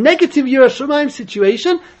a negative Yiras Shamayim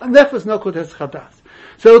situation, and therefore it's not called Hesach Hadas.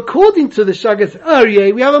 So according to the Shagas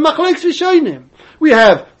Aryeh, we have a machlokes v'shonim. We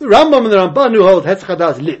have the Rambam and the Ramban who hold Hesach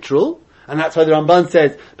Hadas literal, and that's why the Ramban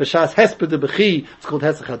says b'shas hesped b'chi it's called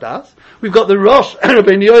Hesach Hadas. We've got the Rosh and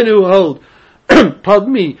Rabbeinu Yoinu who hold,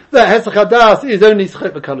 pardon me, that Hesach Hadas is only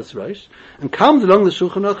Schot v'Kalus Rosh, and comes along the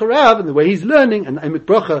Shulchan Aruch Harav and the way he's learning, and Emet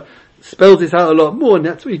Brocha spells this out a lot more, and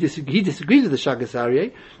that's why he disagrees with the Shagas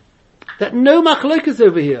Aryeh. That no machlokas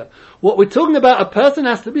over here. What we're talking about, a person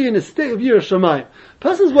has to be in a state of Yiras Shamayim.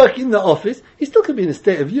 Person's working in the office, he still can be in a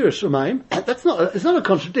state of Yiras Shamayim. It's not a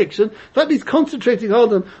contradiction. In fact, he's concentrating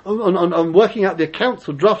hard on working out the accounts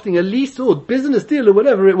or drafting a lease or business deal or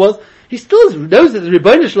whatever it was. He still knows that the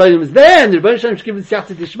Rebbeinu Shalom is there, and the Rebbeinu Shalom is given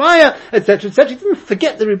Siyata Dishmaya, etc., etc. He doesn't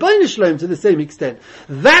forget the Rebbeinu Shalom to the same extent.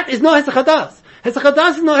 That is not Hesach Hadas. Hesach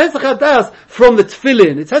Hadas is not Hesach Hadas from the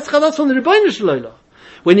Tefillin. It's Hesach Hadas from the Rebbeinu Shalom.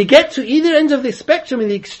 When you get to either end of the spectrum, in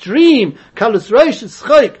the extreme, Kalus Rosh,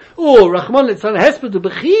 Schoik, or Rahman Litzana Hesped,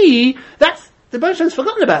 Bechi, that's, the Rebbeinu Shalom's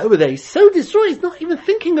forgotten about over there. He's so destroyed, he's not even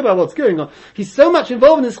thinking about what's going on. He's so much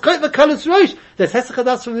involved in the Schoik, the Kalus Rosh, there's Hesach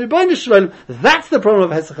Hadas from the Rebbeinu Shalom. That's the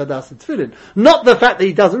problem of Hesach Hadas and Tefillin. Not the fact that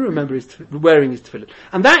he doesn't remember wearing his Tefillin.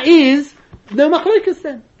 And that is, no machlokas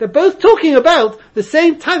then. They're both talking about the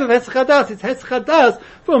same type of Hesach Hadas. It's Hesach Hadas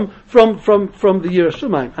from the Yiras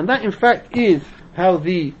Shamayim. And that in fact is how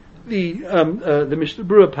the Mishnah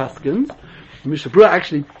Berurah paskins. The Mishnah Berurah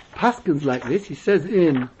actually paskins like this. He says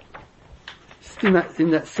in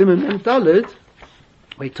that Simon Mem Daled,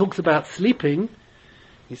 where he talks about sleeping,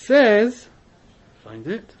 he says, find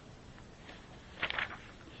it.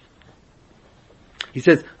 He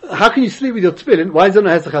says, how can you sleep with your tefillin? Why is it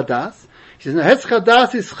not Hesach Hadas? He says, no, Hesach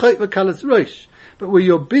Hadas is Chayt v'Kalas Rosh. But when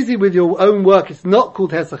you're busy with your own work, it's not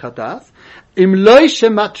called Hesach Hadas. Im loy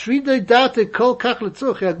shematrido date kol kach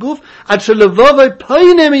letzorchei haguf ad shelevovoi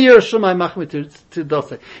poinem Yiras Shamayim machmir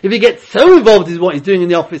tidosei. If he gets so involved in what he's doing in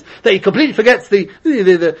the office that he completely forgets the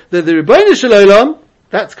Rebbeinu Shalom,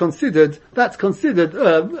 that's considered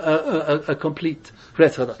a complete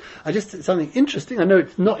Hesach Hadas. I just something interesting. I know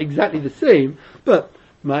it's not exactly the same, but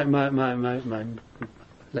my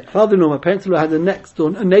like father-in-law, my parents-in-law had a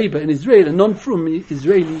neighbor in Israel, a non-from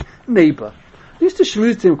Israeli neighbor. I used to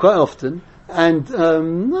schmooze to him quite often, and I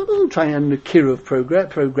wasn't trying a kiruv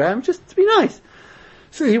program, just to be nice.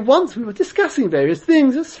 So we were discussing various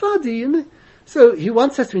things, a Sfadi, and so he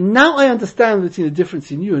once said to me, now I understand between the difference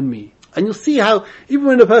in you and me. And you'll see how, even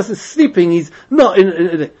when a person's sleeping, he's not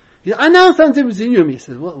I now understand the difference in you and me. He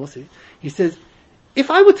says, what's it? He says, if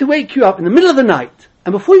I were to wake you up in the middle of the night,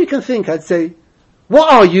 and before you can think, I'd say, what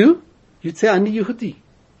are you? You'd say, Ani Yehudi.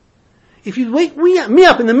 If you wake me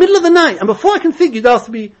up in the middle of the night, and before I can think, you'd ask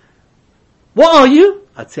me, what are you?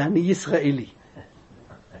 I'd say, Ani Yisraeli.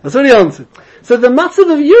 That's what he answered. So the matzav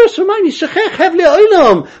of Yiras Shamayim is Shechech Hevle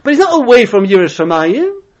Olam, but he's not away from Yiras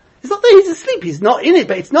Shamayim. It's not that he's asleep, he's not in it,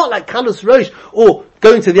 but it's not like Kalus Rosh, or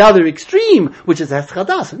going to the other extreme, which is Hesach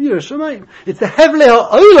Hadas of Yiras Shamayim. It's the Hevle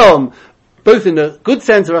Olam, both in a good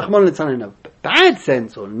sense, or Rahman Litzana in a bad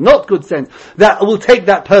sense, or not good sense, that will take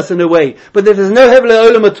that person away. But if there's no Hevle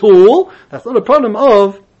Olam at all, that's not a problem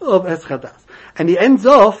of Hesach Hadas. And he ends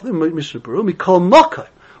off, the Mishnah Berurah, we call Mokah.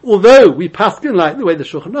 Although we paskin like the way the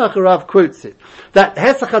Shulchan Aruch Rav quotes it, that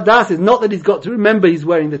Hesach Hadas is not that he's got to remember he's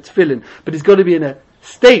wearing the tefillin, but he's got to be in a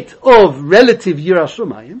state of relative Yiras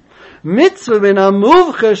Shamayim. Mitzvah min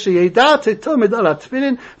ha-muvcha sheyedat etomed ala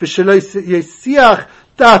tefillin v'shelo yesiach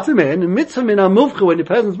datamen. Mitzvah min ha-muvcha, when the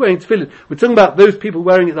person's wearing tefillin, we're talking about those people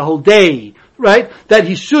wearing it the whole day, right? That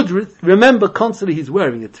he should remember constantly he's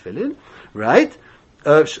wearing the tefillin, right?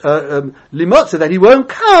 Limot, so that he won't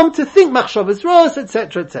come to think machshavas ros,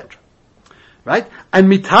 etc., etc. Right? And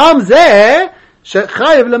mitam zeh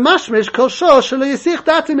shechayev lemashmesh kol shor shelo yisich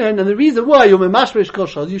datimen. And the reason why you're memashmesh kol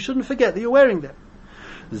shor, you shouldn't forget that you're wearing them.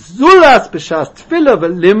 Zulas b'shas tefillah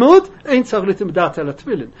v'limud ein tzarich l'timdat ala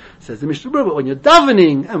tefillin. Says the Mishnah Berurah, but when you're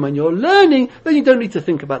davening and when you're learning, then you don't need to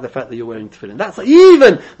think about the fact that you're wearing tefillin. That's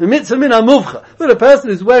even the mitzvah min ha-muvcha. But a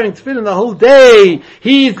person who's wearing tefillin the whole day,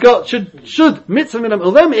 he's got should mitzvah min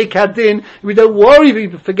ha-muvcha. Ikadin, we don't worry if he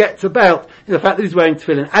forgets about the fact that he's wearing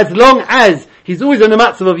tefillin, as long as he's always on a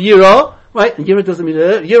matzav of yirah, right? And yirah doesn't mean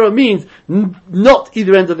yirah means not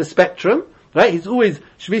either end of the spectrum, right? He's always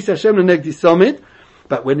shvis Hashem l'negdi somid.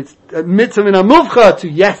 But when it's mitzvah min ha-muvcha to,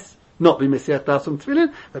 yes, not be Mesiach Dasum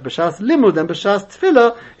Tefillin, but b'shas limud and b'shas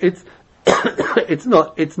tefillah,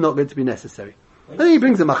 it's not going to be necessary. Then he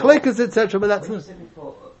brings the machlekes, etc., but that's when you said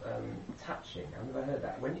before, touching, I've never heard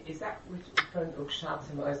that. Is that referring to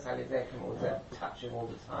ukshatim or salidekim, or is that touching all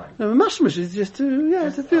the time? No, mashmash is just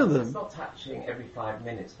to feel them. It's not touching every 5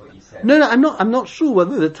 minutes, what you said. No, I'm not sure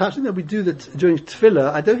whether the touching that we do during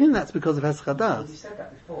tefillah, I don't think that's because of Hesach Hadas. You said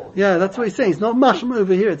that before. Yeah, that's what he's saying. It's not mashma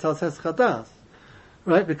over here, it's Hesach Hadas.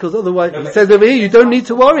 right? Because otherwise, it says over here, you don't need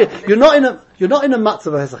to worry. You're not in a matzah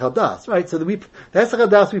of Hesach Hadas, right? So the Hesach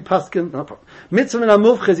Hadas we paskin, no problem. Mitzvah in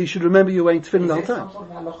Amuvches, you should remember you're wearing tefillin the whole time.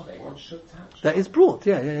 That is brought,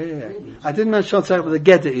 yeah. I didn't have a chance to look at what the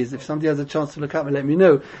Gedder is. If somebody has a chance to look up and let me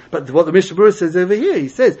know. But what the Mishnah Berurah says over here, he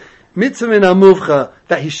says, Mitzvah in Amuvcha,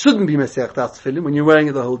 that he shouldn't be Meseach Das Tefillin when you're wearing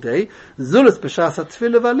it the whole day. Zulus b'shas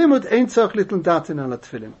ha-tefillah v'alimud, ein tzarich little datin ala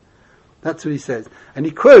tefillin. That's what he says. And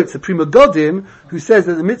he quotes the Prima Godim, who says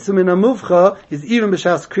that the Mitzvah in Amuvcha is even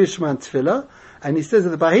b'shas Kriyashma and Tefillah. And he says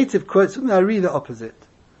that the Bahitiv quotes from the Ari the opposite.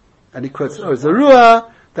 And he quotes,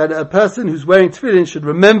 Zarua, that a person who's wearing tefillin should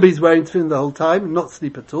remember he's wearing tefillin the whole time and not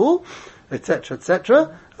sleep at all, etc.,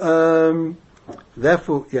 etc.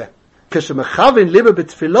 Therefore, yeah. K'shemechavin liber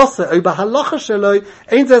b'tfilosa o b'halacha sheloi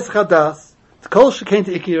ein zeh chadas. Kol shekein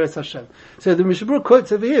te'ikiras Hashem. So the Mishnah Berurah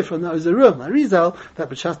quotes over here from the Ozerah, Marizal, that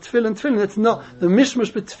b'shas tefillin, that's not, the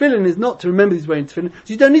mishmash b'tefillin is not to remember he's wearing tefillin.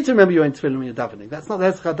 So you don't need to remember you're wearing tefillin when you're davening. That's not the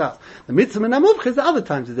Hesach Hadas. The mitzvah in Amuvcha is the other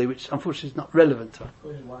times of the day, which unfortunately is not relevant to us.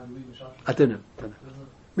 I don't know.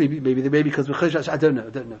 Maybe because we're Chodesh, I don't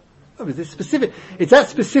know. Oh, it's specific, it's at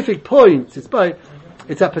specific points, it's at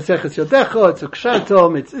Meseches Yodecho, it's a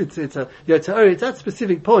Kshartom, it's a Yotzei, it's at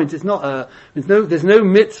specific points, it's not there's no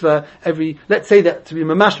mitzvah let's say that to be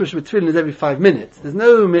mamashmash with tefillin is every 5 minutes. There's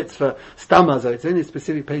no mitzvah stamazo, it's only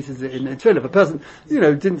specific places in tefillin. If a person,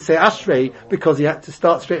 didn't say Ashrei because he had to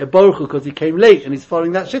start straight at Baruch Hu because he came late and he's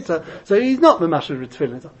following that shitta, so he's not mamashmash with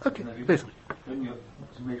tefillin. It's like, okay, basically. Don't you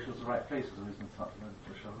have to make sure it's the right places or isn't it?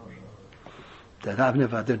 I don't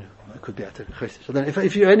know. It could be at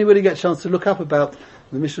if anybody gets a chance to look up about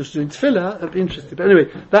the Mishnah doing tefillah, I'd be interested. But anyway,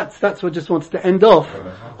 that's what I just wanted to end off.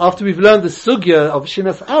 After we've learned the sugya of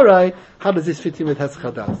Shinas Arai, how does this fit in with Hesach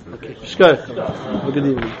Hadas? Okay, shkoyach. Have a good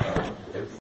evening.